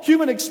full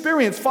human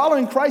experience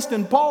following Christ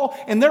and Paul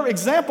and their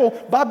example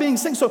by being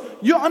single. So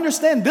you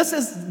understand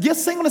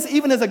singleness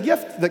even is a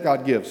gift that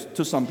God gives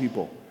to some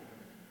people.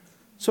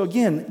 So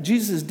again,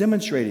 Jesus is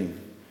demonstrating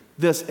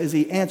this as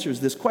he answers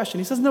this question.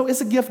 He says, no,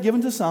 it's a gift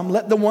given to some.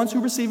 Let the ones who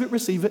receive it,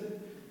 receive it.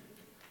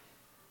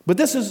 But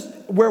this is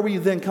where we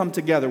then come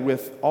together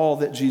with all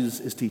that Jesus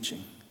is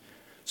teaching.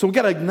 So we've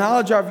got to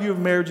acknowledge our view of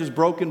marriage is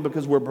broken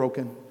because we're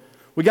broken.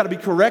 We've got to be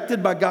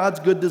corrected by God's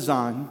good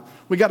design.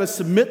 We've got to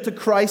submit to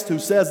Christ who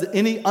says that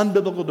any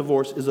unbiblical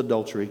divorce is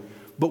adultery.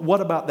 But what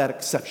about that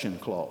exception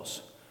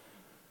clause?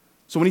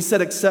 So when he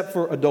said except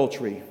for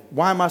adultery,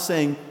 why am I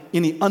saying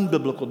any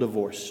unbiblical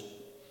divorce?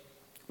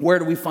 Where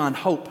do we find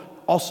hope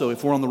also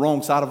if we're on the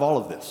wrong side of all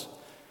of this?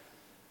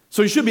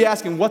 So you should be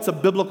asking, what's a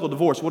biblical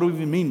divorce? What do we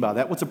even mean by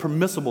that? What's a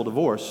permissible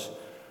divorce?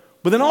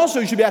 But then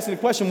also you should be asking the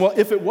question, well,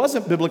 if it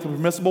wasn't biblically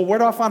permissible, where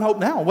do I find hope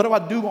now? What do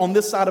I do on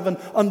this side of an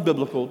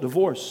unbiblical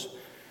divorce?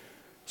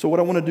 So what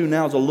I want to do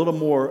now is a little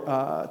more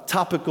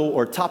topical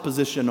or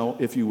topositional,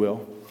 if you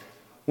will.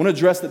 I want to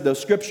address that the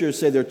scriptures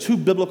say there are two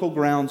biblical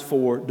grounds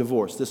for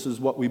divorce. This is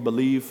what we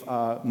believe.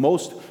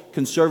 Most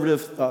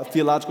conservative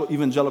theological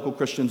evangelical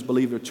Christians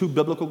believe there are two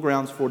biblical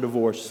grounds for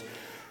divorce,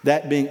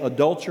 that being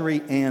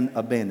adultery and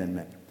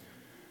abandonment.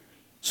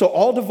 So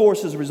all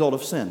divorce is a result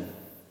of sin,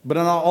 but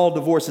not all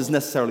divorce is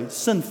necessarily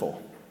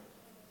sinful.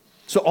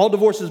 So all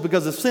divorce is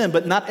because of sin,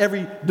 but not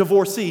every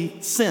divorcee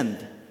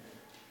sinned.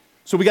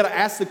 So we got to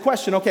ask the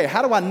question, okay,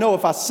 how do I know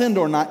if I sinned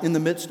or not in the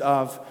midst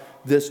of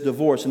this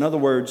divorce? In other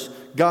words,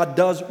 God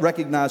does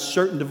recognize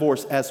certain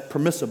divorce as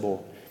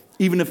permissible,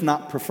 even if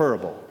not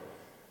preferable.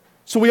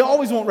 So we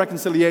always want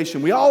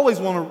reconciliation. We always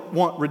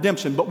want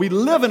redemption, but we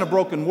live in a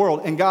broken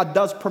world, and God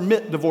does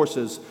permit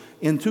divorces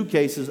in two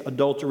cases,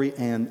 adultery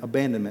and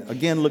abandonment.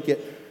 Again,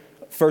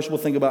 first we'll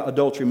think about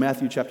adultery,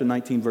 Matthew chapter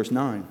 19, verse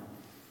 9.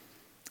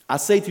 I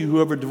say to you,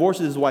 whoever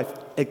divorces his wife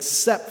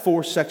except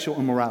for sexual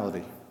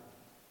immorality.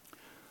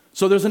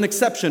 So there's an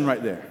exception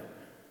right there.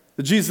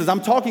 Jesus says,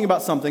 I'm talking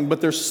about something,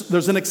 but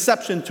there's an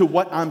exception to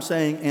what I'm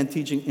saying and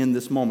teaching in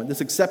this moment.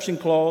 This exception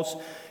clause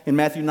in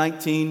Matthew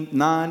 19,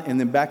 9, and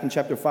then back in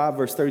chapter 5,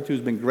 verse 32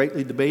 has been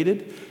greatly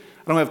debated.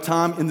 I don't have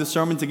time in this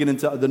sermon to get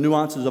into the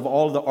nuances of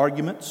all of the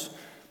arguments.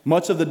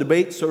 Much of the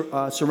debate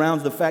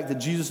surrounds the fact that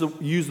Jesus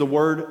used the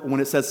word, when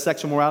it says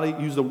sexual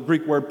morality, used the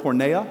Greek word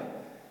porneia,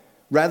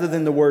 rather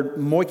than the word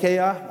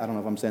moikeia. I don't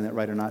know if I'm saying that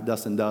right or not.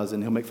 Dustin does,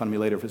 and he'll make fun of me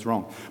later if it's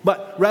wrong.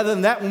 But rather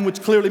than that one,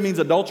 which clearly means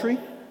adultery,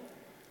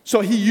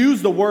 so he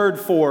used the word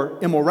for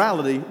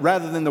immorality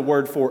rather than the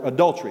word for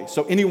adultery.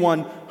 So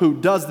anyone who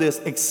does this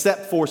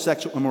except for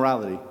sexual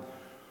immorality.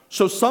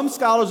 So some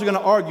scholars are going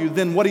to argue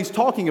then what he's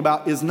talking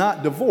about is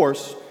not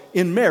divorce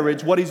in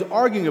marriage. What he's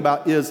arguing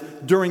about is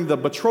during the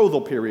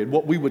betrothal period,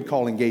 what we would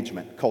call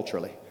engagement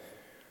culturally.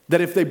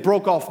 That if they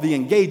broke off the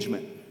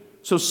engagement.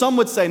 So some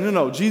would say,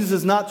 no, Jesus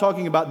is not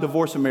talking about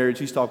divorce in marriage.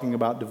 He's talking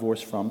about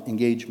divorce from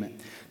engagement.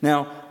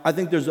 Now, I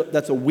think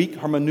that's a weak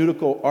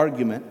hermeneutical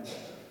argument,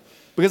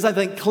 because I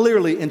think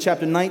clearly in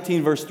chapter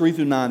 19, verse 3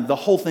 through 9, the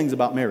whole thing's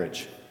about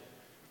marriage.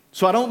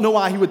 So I don't know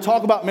why he would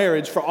talk about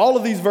marriage for all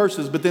of these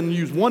verses, but then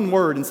use one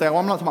word and say, I'm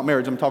not talking about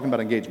marriage, I'm talking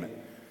about engagement.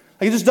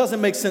 Like, it just doesn't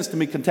make sense to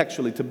me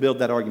contextually to build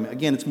that argument.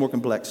 Again, it's more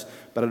complex,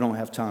 but I don't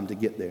have time to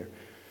get there.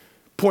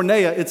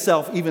 Porneia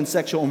itself, even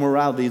sexual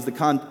immorality,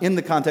 in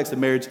the context of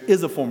marriage,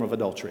 is a form of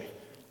adultery.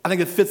 I think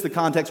it fits the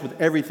context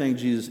with everything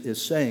Jesus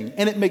is saying.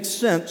 And it makes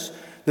sense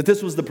that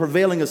this was the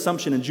prevailing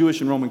assumption in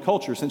Jewish and Roman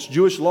culture, since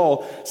Jewish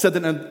law said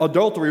that an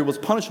adultery was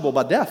punishable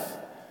by death.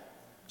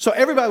 So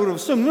everybody would have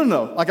assumed,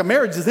 no, like a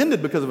marriage is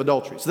ended because of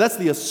adultery. So that's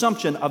the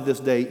assumption of this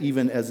day,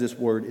 even as this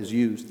word is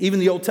used. Even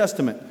the Old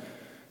Testament,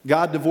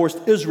 God divorced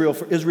Israel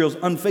for Israel's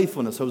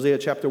unfaithfulness. Hosea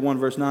chapter 1,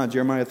 verse 9,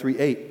 Jeremiah 3,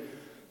 8.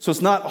 So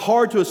it's not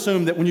hard to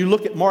assume that when you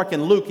look at Mark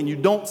and Luke and you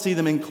don't see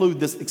them include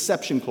this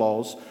exception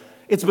clause,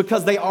 it's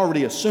because they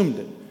already assumed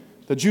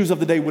it. The Jews of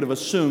the day would have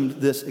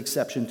assumed this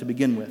exception to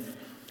begin with.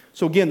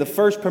 So again, the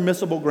first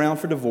permissible ground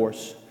for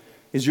divorce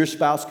is your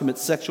spouse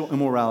commits sexual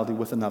immorality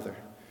with another.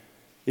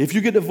 If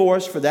you get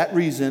divorced for that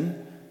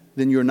reason,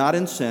 then you're not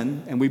in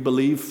sin, and we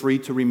believe free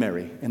to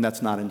remarry, and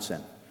that's not in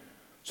sin.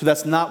 So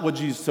that's not what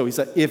Jesus, so he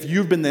said, if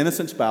you've been the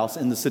innocent spouse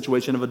in the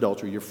situation of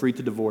adultery, you're free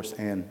to divorce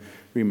and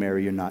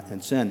remarry, you're not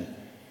in sin.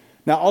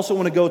 Now, I also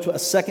want to go to a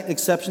second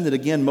exception that,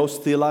 again,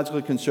 most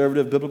theologically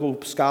conservative,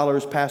 biblical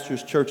scholars,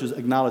 pastors, churches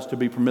acknowledge to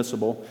be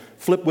permissible.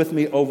 Flip with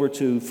me over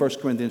to 1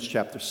 Corinthians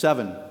chapter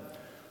 7.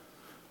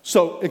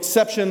 So,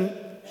 exception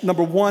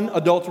number 1,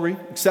 adultery.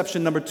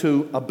 Exception number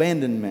 2,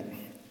 abandonment.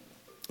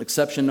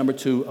 Exception number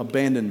 2,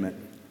 abandonment.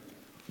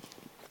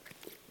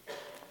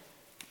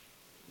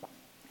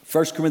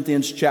 1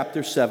 Corinthians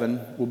chapter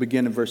 7, we'll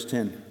begin in verse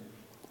 10.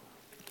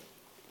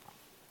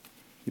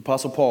 The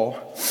Apostle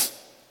Paul,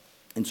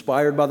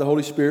 inspired by the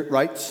Holy Spirit,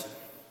 writes,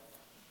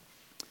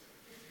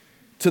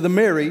 "To the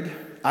married,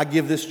 I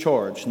give this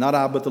charge, not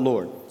I, but the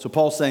Lord." So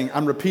Paul's saying,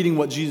 I'm repeating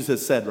what Jesus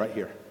has said right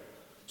here.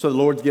 So the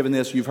Lord's given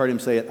this, you've heard him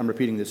say it, I'm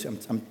repeating this,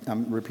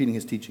 I'm repeating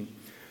his teaching.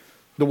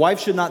 The wife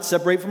should not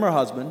separate from her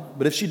husband,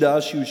 but if she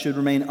does, she should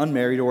remain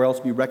unmarried or else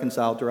be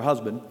reconciled to her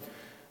husband.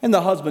 And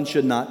the husband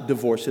should not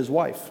divorce his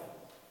wife.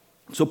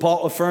 So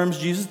Paul affirms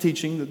Jesus'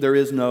 teaching that there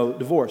is no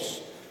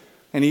divorce.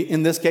 And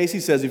in this case, he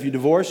says if you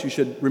divorce, you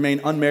should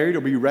remain unmarried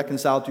or be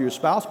reconciled to your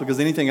spouse, because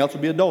anything else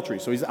would be adultery.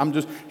 So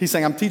he's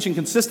saying I'm teaching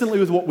consistently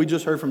with what we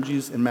just heard from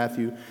Jesus in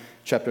Matthew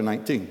chapter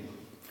 19.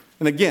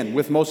 And again,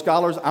 with most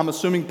scholars, I'm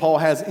assuming Paul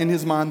has in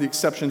his mind the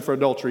exception for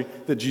adultery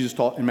that Jesus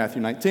taught in Matthew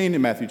 19,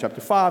 in Matthew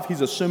chapter 5. He's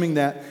assuming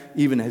that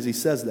even as he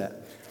says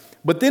that.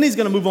 But then he's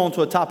going to move on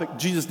to a topic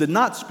Jesus did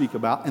not speak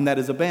about, and that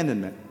is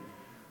abandonment.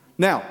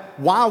 Now,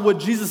 why would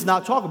Jesus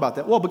not talk about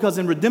that? Well, because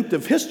in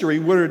redemptive history,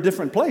 we're at a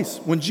different place.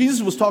 When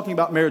Jesus was talking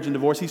about marriage and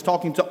divorce, he's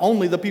talking to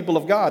only the people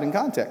of God in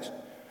context.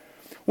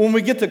 When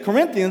we get to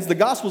Corinthians, the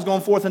gospel's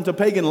gone forth into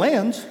pagan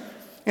lands.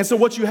 And so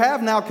what you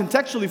have now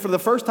contextually for the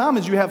first time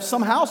is you have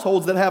some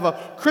households that have a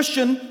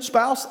Christian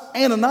spouse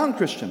and a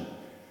non-Christian.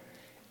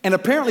 And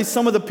apparently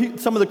some of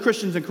the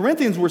Christians in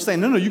Corinthians were saying,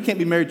 no, you can't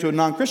be married to a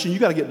non-Christian. You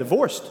got to get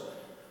divorced.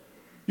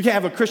 You can't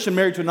have a Christian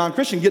married to a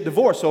non-Christian, get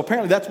divorced. So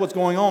apparently that's what's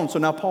going on. So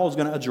now Paul's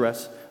going to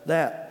address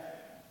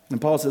that. And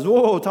Paul says,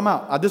 whoa, time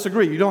out. I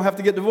disagree. You don't have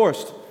to get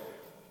divorced.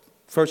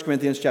 1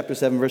 Corinthians chapter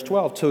 7, verse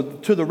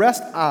 12. To the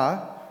rest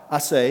I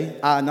say,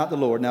 I, not the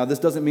Lord. Now, this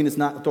doesn't mean it's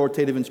not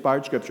authoritative,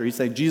 inspired scripture. He's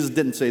saying Jesus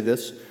didn't say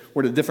this.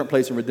 We're at a different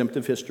place in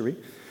redemptive history.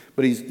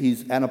 But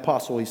he's an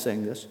apostle. He's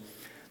saying this.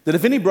 That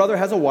if any brother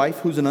has a wife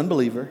who's an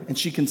unbeliever and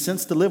she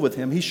consents to live with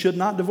him, he should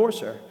not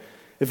divorce her.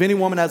 If any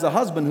woman has a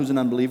husband who's an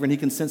unbeliever and he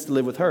consents to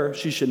live with her,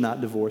 she should not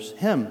divorce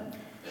him.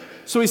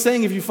 So he's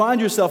saying if you find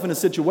yourself in a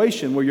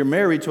situation where you're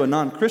married to a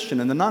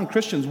non-Christian and the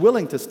non-Christian's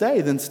willing to stay,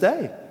 then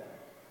stay.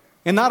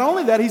 And not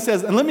only that, he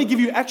says, and let me give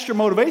you extra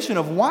motivation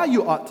of why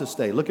you ought to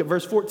stay. Look at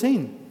verse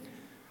 14.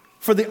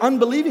 For the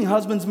unbelieving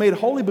husband's made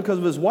holy because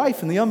of his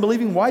wife, and the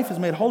unbelieving wife is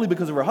made holy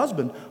because of her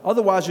husband.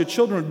 Otherwise, your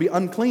children would be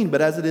unclean, but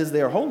as it is,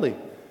 they are holy.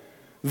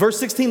 Verse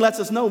 16 lets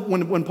us know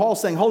when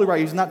Paul's saying holy, right,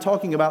 he's not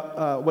talking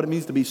about what it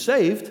means to be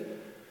saved.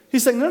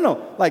 He's saying,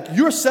 no, like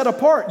you're set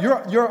apart.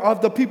 You're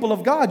of the people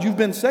of God. You've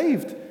been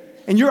saved.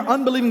 And your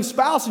unbelieving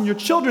spouse and your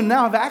children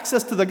now have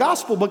access to the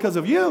gospel because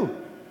of you.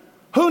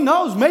 Who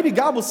knows? Maybe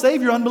God will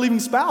save your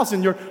unbelieving spouse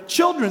and your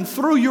children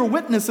through your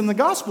witness in the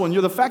gospel and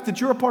the fact that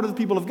you're a part of the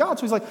people of God.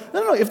 So he's like,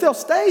 no, if they'll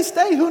stay.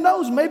 Who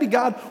knows? Maybe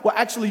God will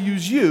actually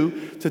use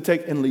you to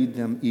take and lead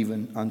them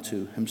even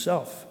unto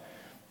himself.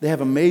 They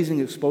have amazing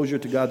exposure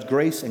to God's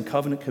grace and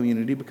covenant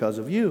community because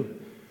of you.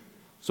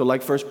 So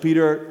like 1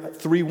 Peter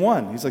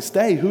 3:1, he's like,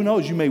 stay. Who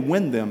knows? You may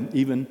win them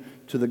even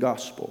to the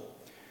gospel.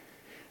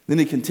 Then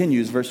he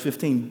continues, verse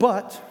 15,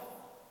 but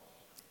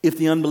if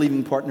the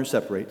unbelieving partner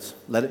separates,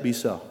 let it be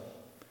so.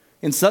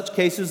 In such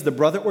cases, the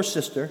brother or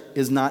sister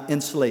is not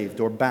enslaved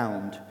or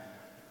bound.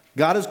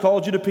 God has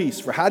called you to peace.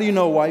 For how do you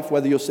know, wife,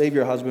 whether you'll save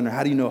your husband, or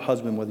how do you know,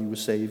 husband, whether you will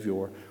save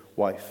your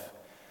wife?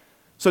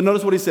 So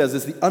notice what he says.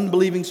 As the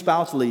unbelieving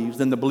spouse leaves,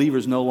 then the believer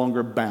is no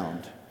longer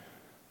bound.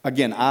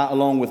 Again, I,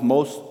 along with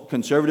most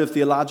conservative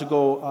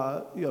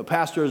theological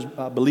pastors,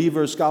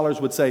 believers, scholars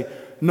would say,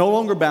 no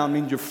longer bound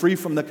means you're free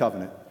from the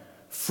covenant.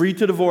 Free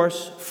to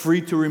divorce,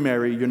 free to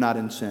remarry. You're not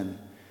in sin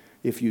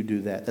if you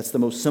do that. That's the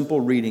most simple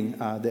reading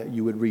that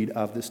you would read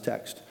of this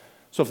text.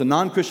 So if the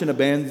non-Christian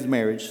abandons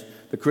marriage,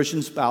 the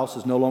Christian spouse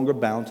is no longer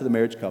bound to the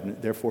marriage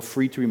covenant, therefore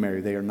free to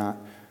remarry. They are not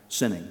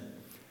sinning.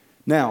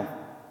 Now,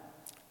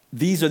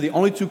 these are the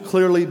only two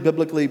clearly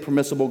biblically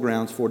permissible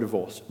grounds for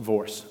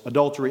divorce,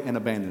 adultery and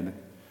abandonment.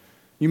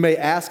 You may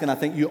ask, and I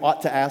think you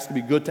ought to ask, it'd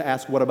be good to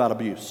ask, what about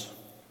abuse?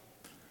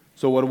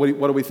 So what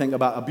do we think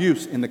about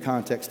abuse in the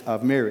context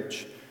of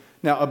marriage?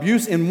 Now,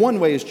 abuse in one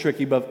way is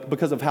tricky, but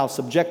because of how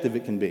subjective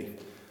it can be.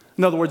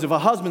 In other words, if a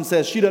husband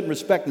says, she doesn't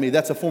respect me,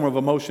 that's a form of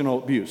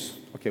emotional abuse.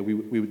 Okay, we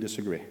would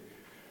disagree,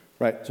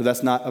 right? So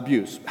that's not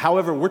abuse.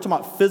 However, we're talking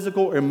about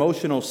physical or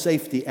emotional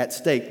safety at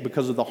stake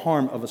because of the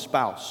harm of a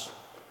spouse.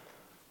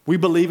 We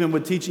believe and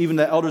would teach, even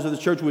the elders of the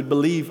church would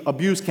believe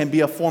abuse can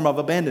be a form of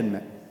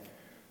abandonment.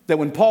 That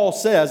when Paul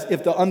says,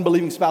 if the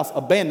unbelieving spouse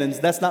abandons,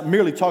 that's not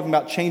merely talking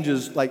about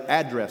changes like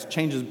address,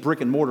 changes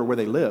brick and mortar where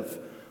they live,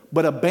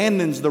 but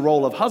abandons the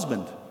role of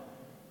husband.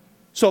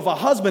 So if a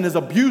husband is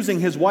abusing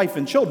his wife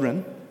and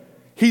children,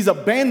 he's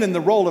abandoned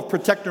the role of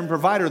protector and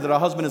provider that a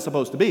husband is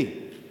supposed to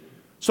be.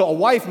 So a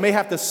wife may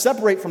have to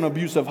separate from an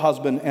abusive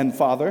husband and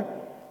father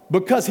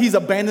because he's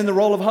abandoned the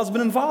role of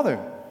husband and father.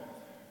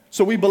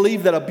 So we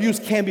believe that abuse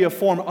can be a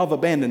form of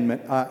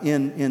abandonment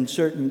in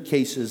certain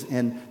cases,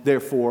 and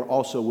therefore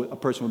also a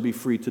person would be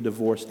free to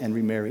divorce and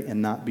remarry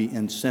and not be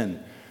in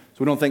sin. So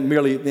we don't think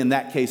merely in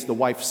that case the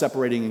wife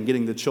separating and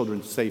getting the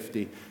children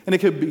safety. And it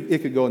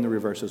could go in the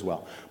reverse as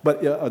well.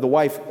 But the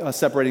wife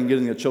separating and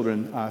getting the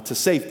children to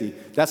safety,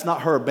 that's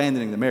not her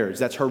abandoning the marriage.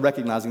 That's her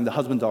recognizing the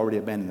husband's already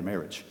abandoned the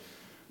marriage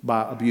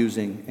by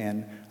abusing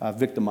and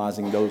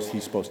victimizing those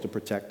he's supposed to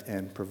protect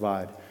and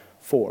provide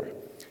for.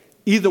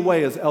 Either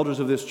way, as elders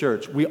of this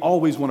church, we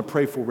always want to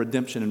pray for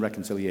redemption and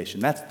reconciliation.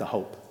 That's the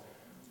hope.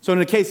 So in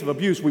the case of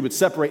abuse, we would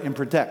separate and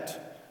protect.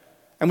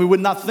 And we would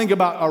not think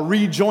about a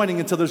rejoining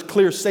until there's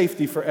clear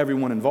safety for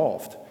everyone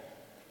involved.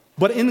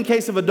 But in the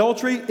case of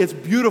adultery, it's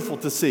beautiful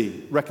to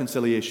see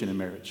reconciliation in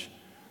marriage.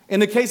 In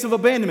the case of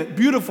abandonment,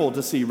 beautiful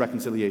to see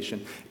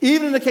reconciliation.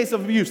 Even in the case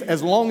of abuse,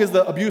 as long as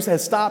the abuse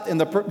has stopped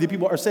and the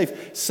people are safe,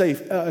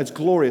 it's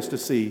glorious to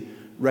see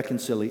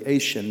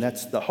reconciliation.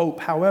 That's the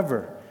hope.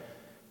 However,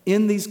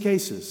 in these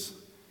cases,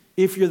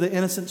 if you're the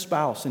innocent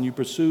spouse and you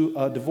pursue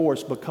a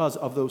divorce because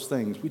of those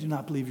things, we do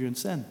not believe you're in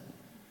sin.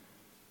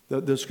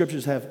 The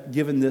scriptures have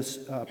given this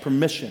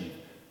permission.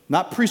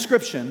 Not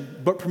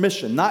prescription, but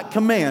permission. Not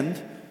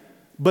command,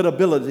 but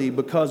ability,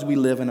 because we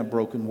live in a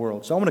broken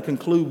world. So I want to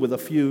conclude with a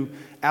few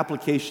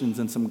applications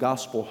and some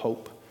gospel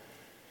hope.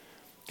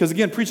 Because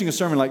again, preaching a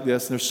sermon like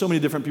this, there's so many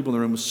different people in the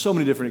room with so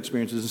many different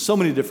experiences in so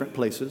many different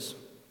places.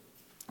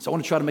 So I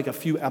want to try to make a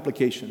few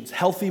applications.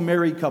 Healthy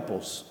married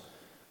couples,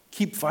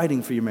 keep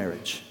fighting for your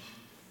marriage.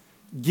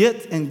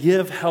 Get and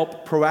give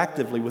help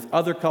proactively with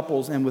other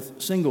couples and with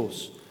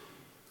singles.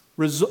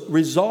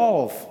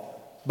 Resolve,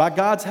 by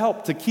God's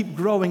help, to keep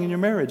growing in your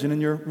marriage and in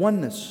your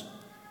oneness.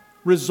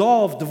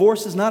 Resolve,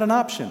 divorce is not an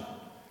option.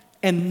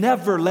 And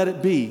never let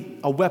it be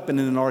a weapon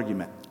in an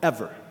argument,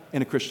 ever,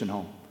 in a Christian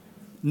home.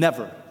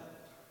 Never.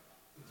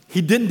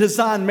 He didn't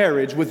design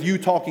marriage with you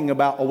talking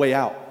about a way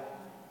out.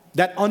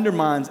 That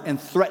undermines and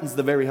threatens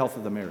the very health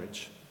of the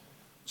marriage.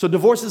 So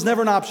divorce is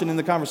never an option in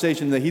the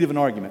conversation in the heat of an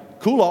argument.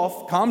 Cool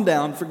off, calm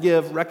down,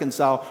 forgive,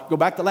 reconcile. Go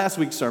back to last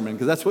week's sermon,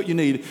 because that's what you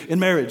need in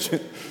marriage.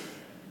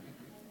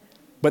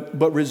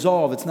 But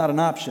resolve, it's not an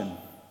option.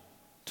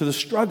 To the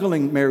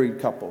struggling married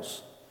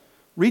couples,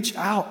 reach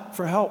out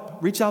for help.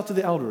 Reach out to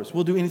the elders.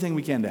 We'll do anything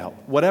we can to help,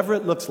 whatever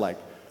it looks like.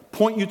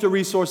 Point you to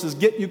resources,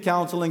 get you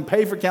counseling,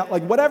 pay for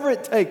like whatever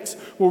it takes,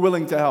 we're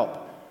willing to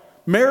help.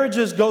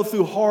 Marriages go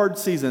through hard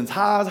seasons,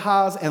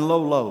 highs and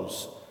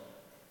lows.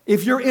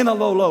 If you're in a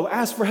low,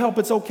 ask for help.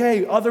 It's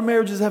okay. Other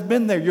marriages have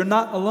been there. You're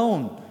not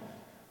alone.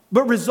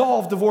 But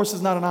resolve, divorce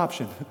is not an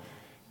option.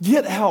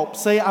 Get help.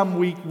 Say, I'm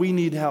weak. We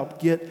need help.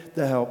 Get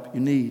the help you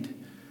need.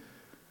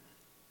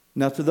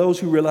 Now, to those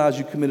who realize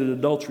you committed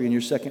adultery in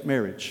your second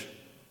marriage,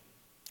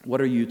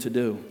 what are you to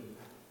do?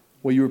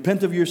 Well, you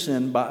repent of your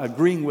sin by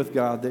agreeing with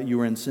God that you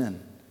are in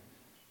sin.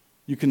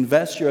 You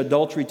confess your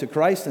adultery to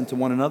Christ and to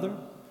one another.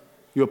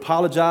 You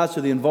apologize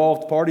to the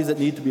involved parties that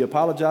need to be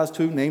apologized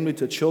to, namely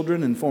to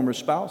children and former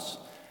spouse.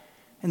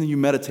 And then you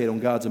meditate on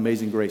God's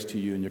amazing grace to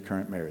you in your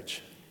current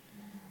marriage.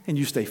 And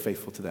you stay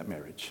faithful to that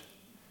marriage.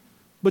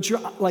 But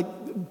you're like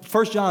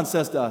 1 John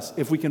says to us,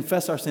 if we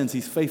confess our sins,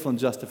 he's faithful and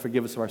just to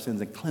forgive us of our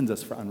sins and cleanse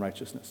us from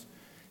unrighteousness.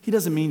 He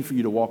doesn't mean for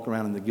you to walk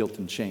around in the guilt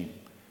and shame.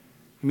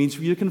 He means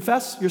for you to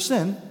confess your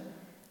sin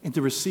and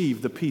to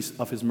receive the peace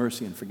of his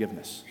mercy and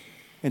forgiveness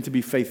and to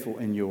be faithful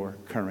in your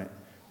current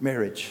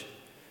marriage.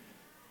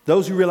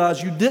 Those who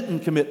realize you didn't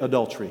commit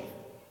adultery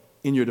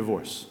in your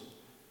divorce,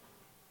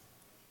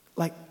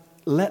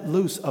 let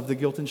loose of the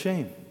guilt and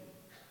shame.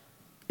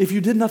 If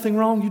you did nothing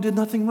wrong, you did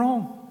nothing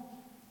wrong.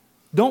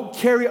 Don't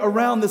carry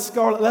around the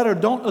scarlet letter.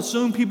 Don't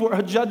assume people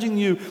are judging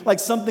you like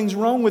something's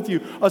wrong with you.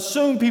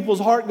 Assume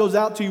people's heart goes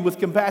out to you with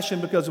compassion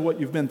because of what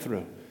you've been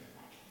through.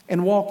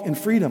 And walk in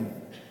freedom.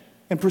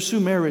 And pursue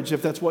marriage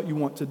if that's what you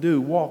want to do.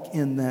 Walk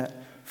in that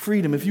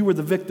freedom. If you were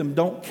the victim,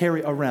 don't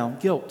carry around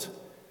guilt.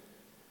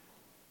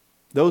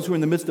 Those who are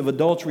in the midst of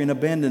adultery and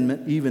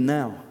abandonment, even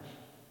now,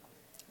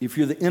 if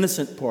you're the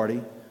innocent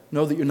party,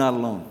 know that you're not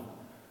alone.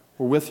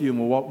 We're with you and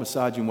we'll walk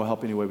beside you and we'll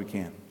help any way we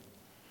can.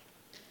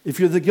 If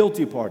you're the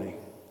guilty party,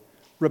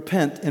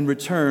 repent and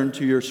return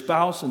to your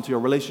spouse and to your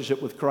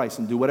relationship with Christ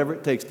and do whatever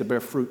it takes to bear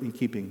fruit in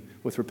keeping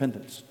with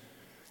repentance.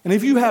 And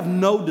if you have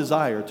no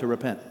desire to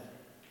repent,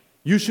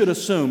 you should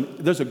assume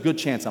there's a good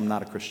chance I'm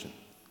not a Christian.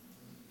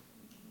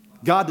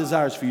 God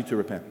desires for you to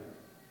repent.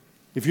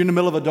 If you're in the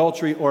middle of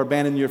adultery or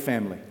abandoning your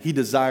family, he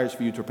desires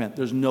for you to repent.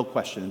 There's no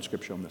question in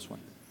Scripture on this one.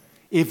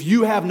 If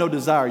you have no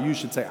desire, you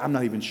should say, I'm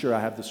not even sure I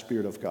have the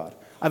Spirit of God.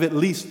 I've at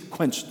least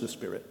quenched the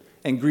Spirit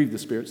and grieved the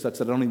Spirit such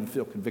that I don't even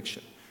feel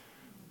conviction.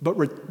 But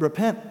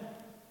repent.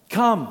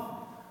 Come.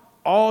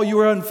 All you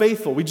are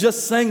unfaithful. We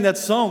just sang that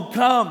song,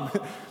 come.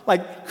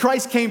 Like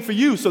Christ came for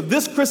you. So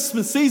this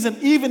Christmas season,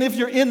 even if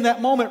you're in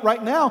that moment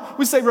right now,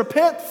 we say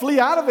repent, flee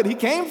out of it. He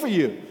came for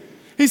you.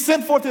 He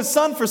sent forth his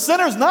Son for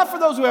sinners, not for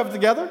those who have it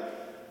together.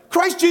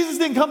 Christ Jesus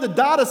didn't come to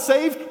die to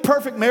save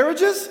perfect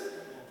marriages,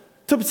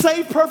 to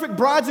save perfect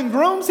brides and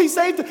grooms. He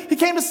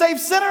came to save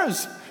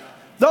sinners.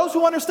 Those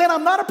who understand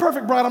I'm not a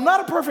perfect bride, I'm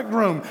not a perfect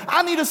groom.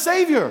 I need a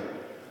Savior.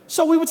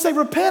 So we would say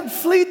repent,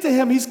 flee to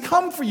him. He's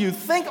come for you.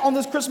 Think on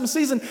this Christmas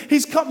season.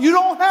 He's come. You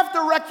don't have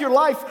to wreck your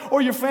life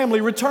or your family.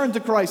 Return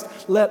to Christ.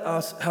 Let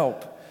us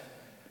help.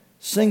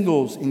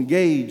 Singles,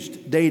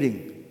 engaged,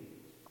 dating.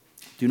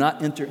 Do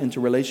not enter into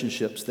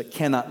relationships that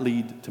cannot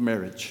lead to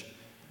marriage,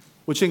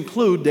 which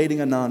include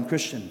dating a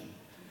non-Christian.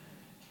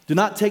 Do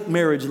not take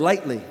marriage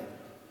lightly.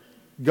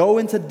 Go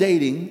into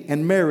dating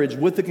and marriage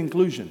with the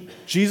conclusion,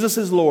 Jesus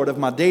is Lord of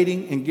my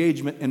dating,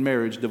 engagement, and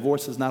marriage.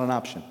 Divorce is not an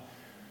option.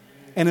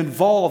 And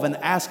involve and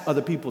ask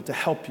other people to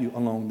help you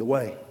along the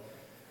way.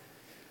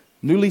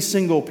 Newly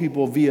single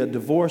people via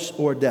divorce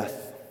or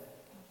death.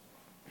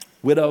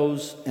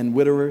 Widows and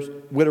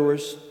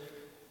widowers.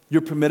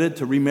 You're permitted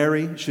to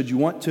remarry should you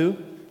want to,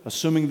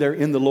 assuming they're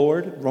in the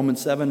Lord,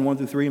 Romans 7, 1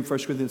 through 3, and 1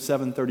 Corinthians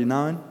 7,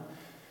 39.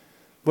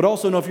 But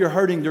also know if you're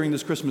hurting during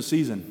this Christmas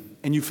season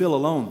and you feel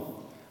alone,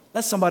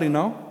 let somebody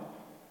know.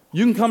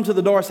 You can come to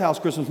the Doris house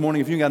Christmas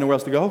morning if you ain't got nowhere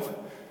else to go.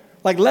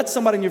 Like, let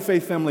somebody in your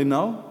faith family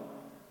know.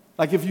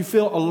 Like, if you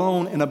feel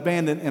alone and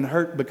abandoned and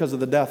hurt because of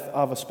the death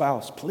of a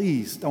spouse,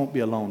 please don't be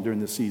alone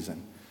during this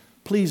season.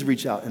 Please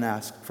reach out and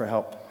ask for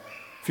help.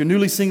 If you're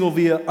newly single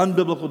via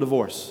unbiblical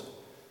divorce,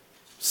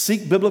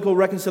 seek biblical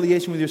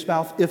reconciliation with your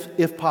spouse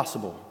if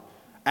possible.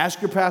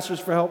 Ask your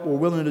pastors for help. We're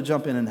willing to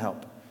jump in and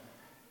help.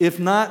 If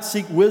not,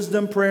 seek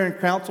wisdom, prayer, and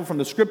counsel from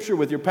the Scripture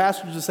with your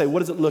pastors to say, what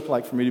does it look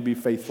like for me to be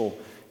faithful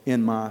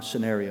in my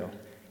scenario?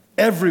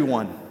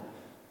 Everyone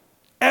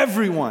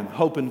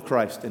hope in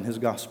Christ and His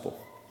gospel.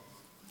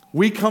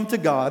 We come to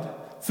God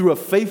through a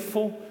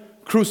faithful,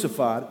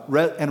 crucified,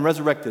 and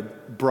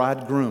resurrected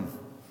bridegroom.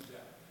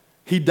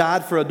 He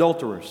died for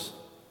adulterers.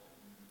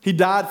 He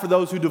died for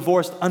those who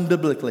divorced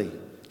unbiblically.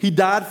 He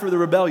died for the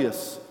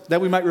rebellious,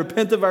 that we might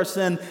repent of our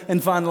sin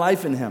and find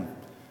life in Him.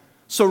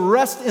 So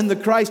rest in the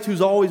Christ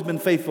who's always been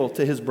faithful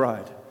to His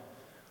bride.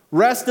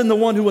 Rest in the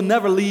one who will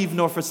never leave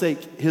nor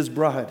forsake His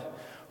bride.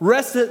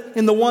 Rest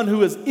in the one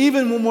who is,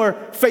 even when we're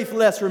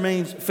faithless,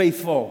 remains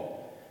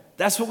faithful.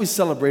 That's what we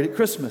celebrate at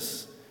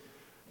Christmas.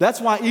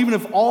 That's why even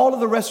if all of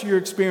the rest of your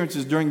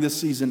experiences during this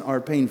season are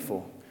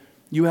painful,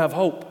 you have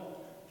hope.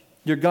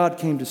 Your God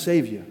came to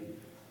save you.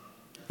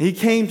 He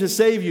came to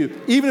save you.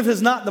 Even if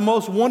it's not the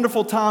most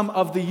wonderful time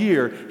of the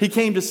year, He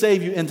came to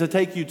save you and to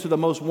take you to the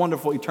most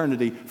wonderful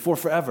eternity for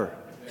forever.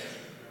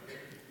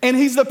 And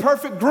He's the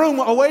perfect groom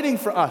awaiting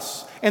for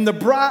us. And the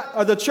bride,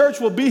 or the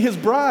church, will be His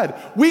bride.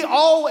 We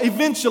all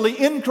eventually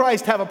in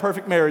Christ have a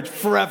perfect marriage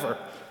forever.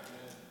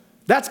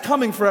 That's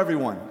coming for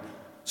everyone.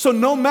 So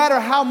no matter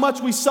how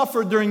much we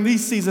suffer during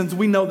these seasons,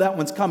 we know that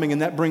one's coming,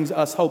 and that brings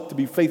us hope to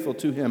be faithful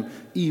to Him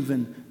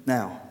even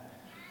now.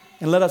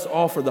 And let us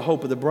offer the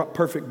hope of the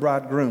perfect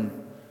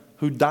bridegroom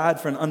who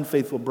died for an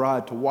unfaithful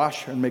bride to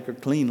wash her and make her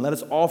clean. Let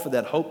us offer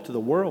that hope to the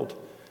world.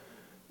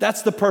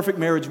 That's the perfect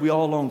marriage we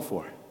all long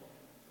for.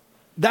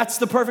 That's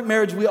the perfect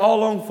marriage we all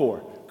long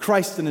for.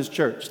 Christ and His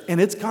church. And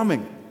it's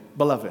coming,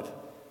 beloved.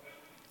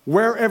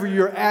 Wherever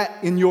you're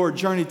at in your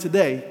journey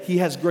today, He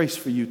has grace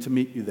for you to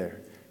meet you there.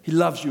 He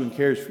loves you and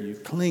cares for you.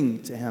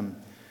 Cling to Him.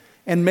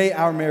 And may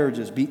our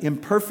marriages be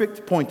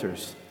imperfect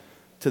pointers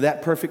to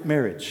that perfect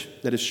marriage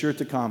that is sure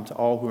to come to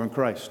all who are in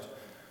Christ.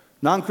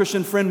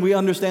 Non-Christian friend, we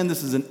understand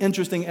this is an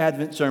interesting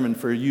Advent sermon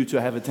for you to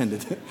have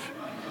attended.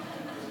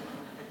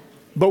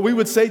 But we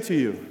would say to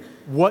you,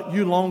 what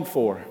you long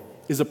for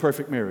is a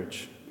perfect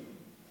marriage.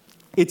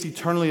 It's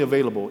eternally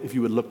available if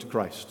you would look to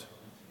Christ.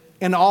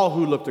 And all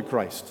who look to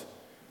Christ,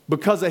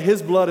 because of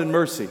His blood and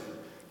mercy,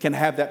 can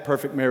have that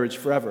perfect marriage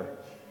forever.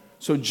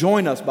 So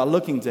join us by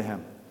looking to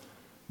Him.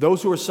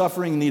 Those who are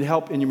suffering and need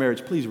help in your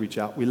marriage, please reach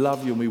out. We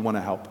love you and we want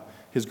to help.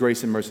 His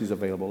grace and mercy is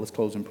available. Let's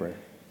close in prayer.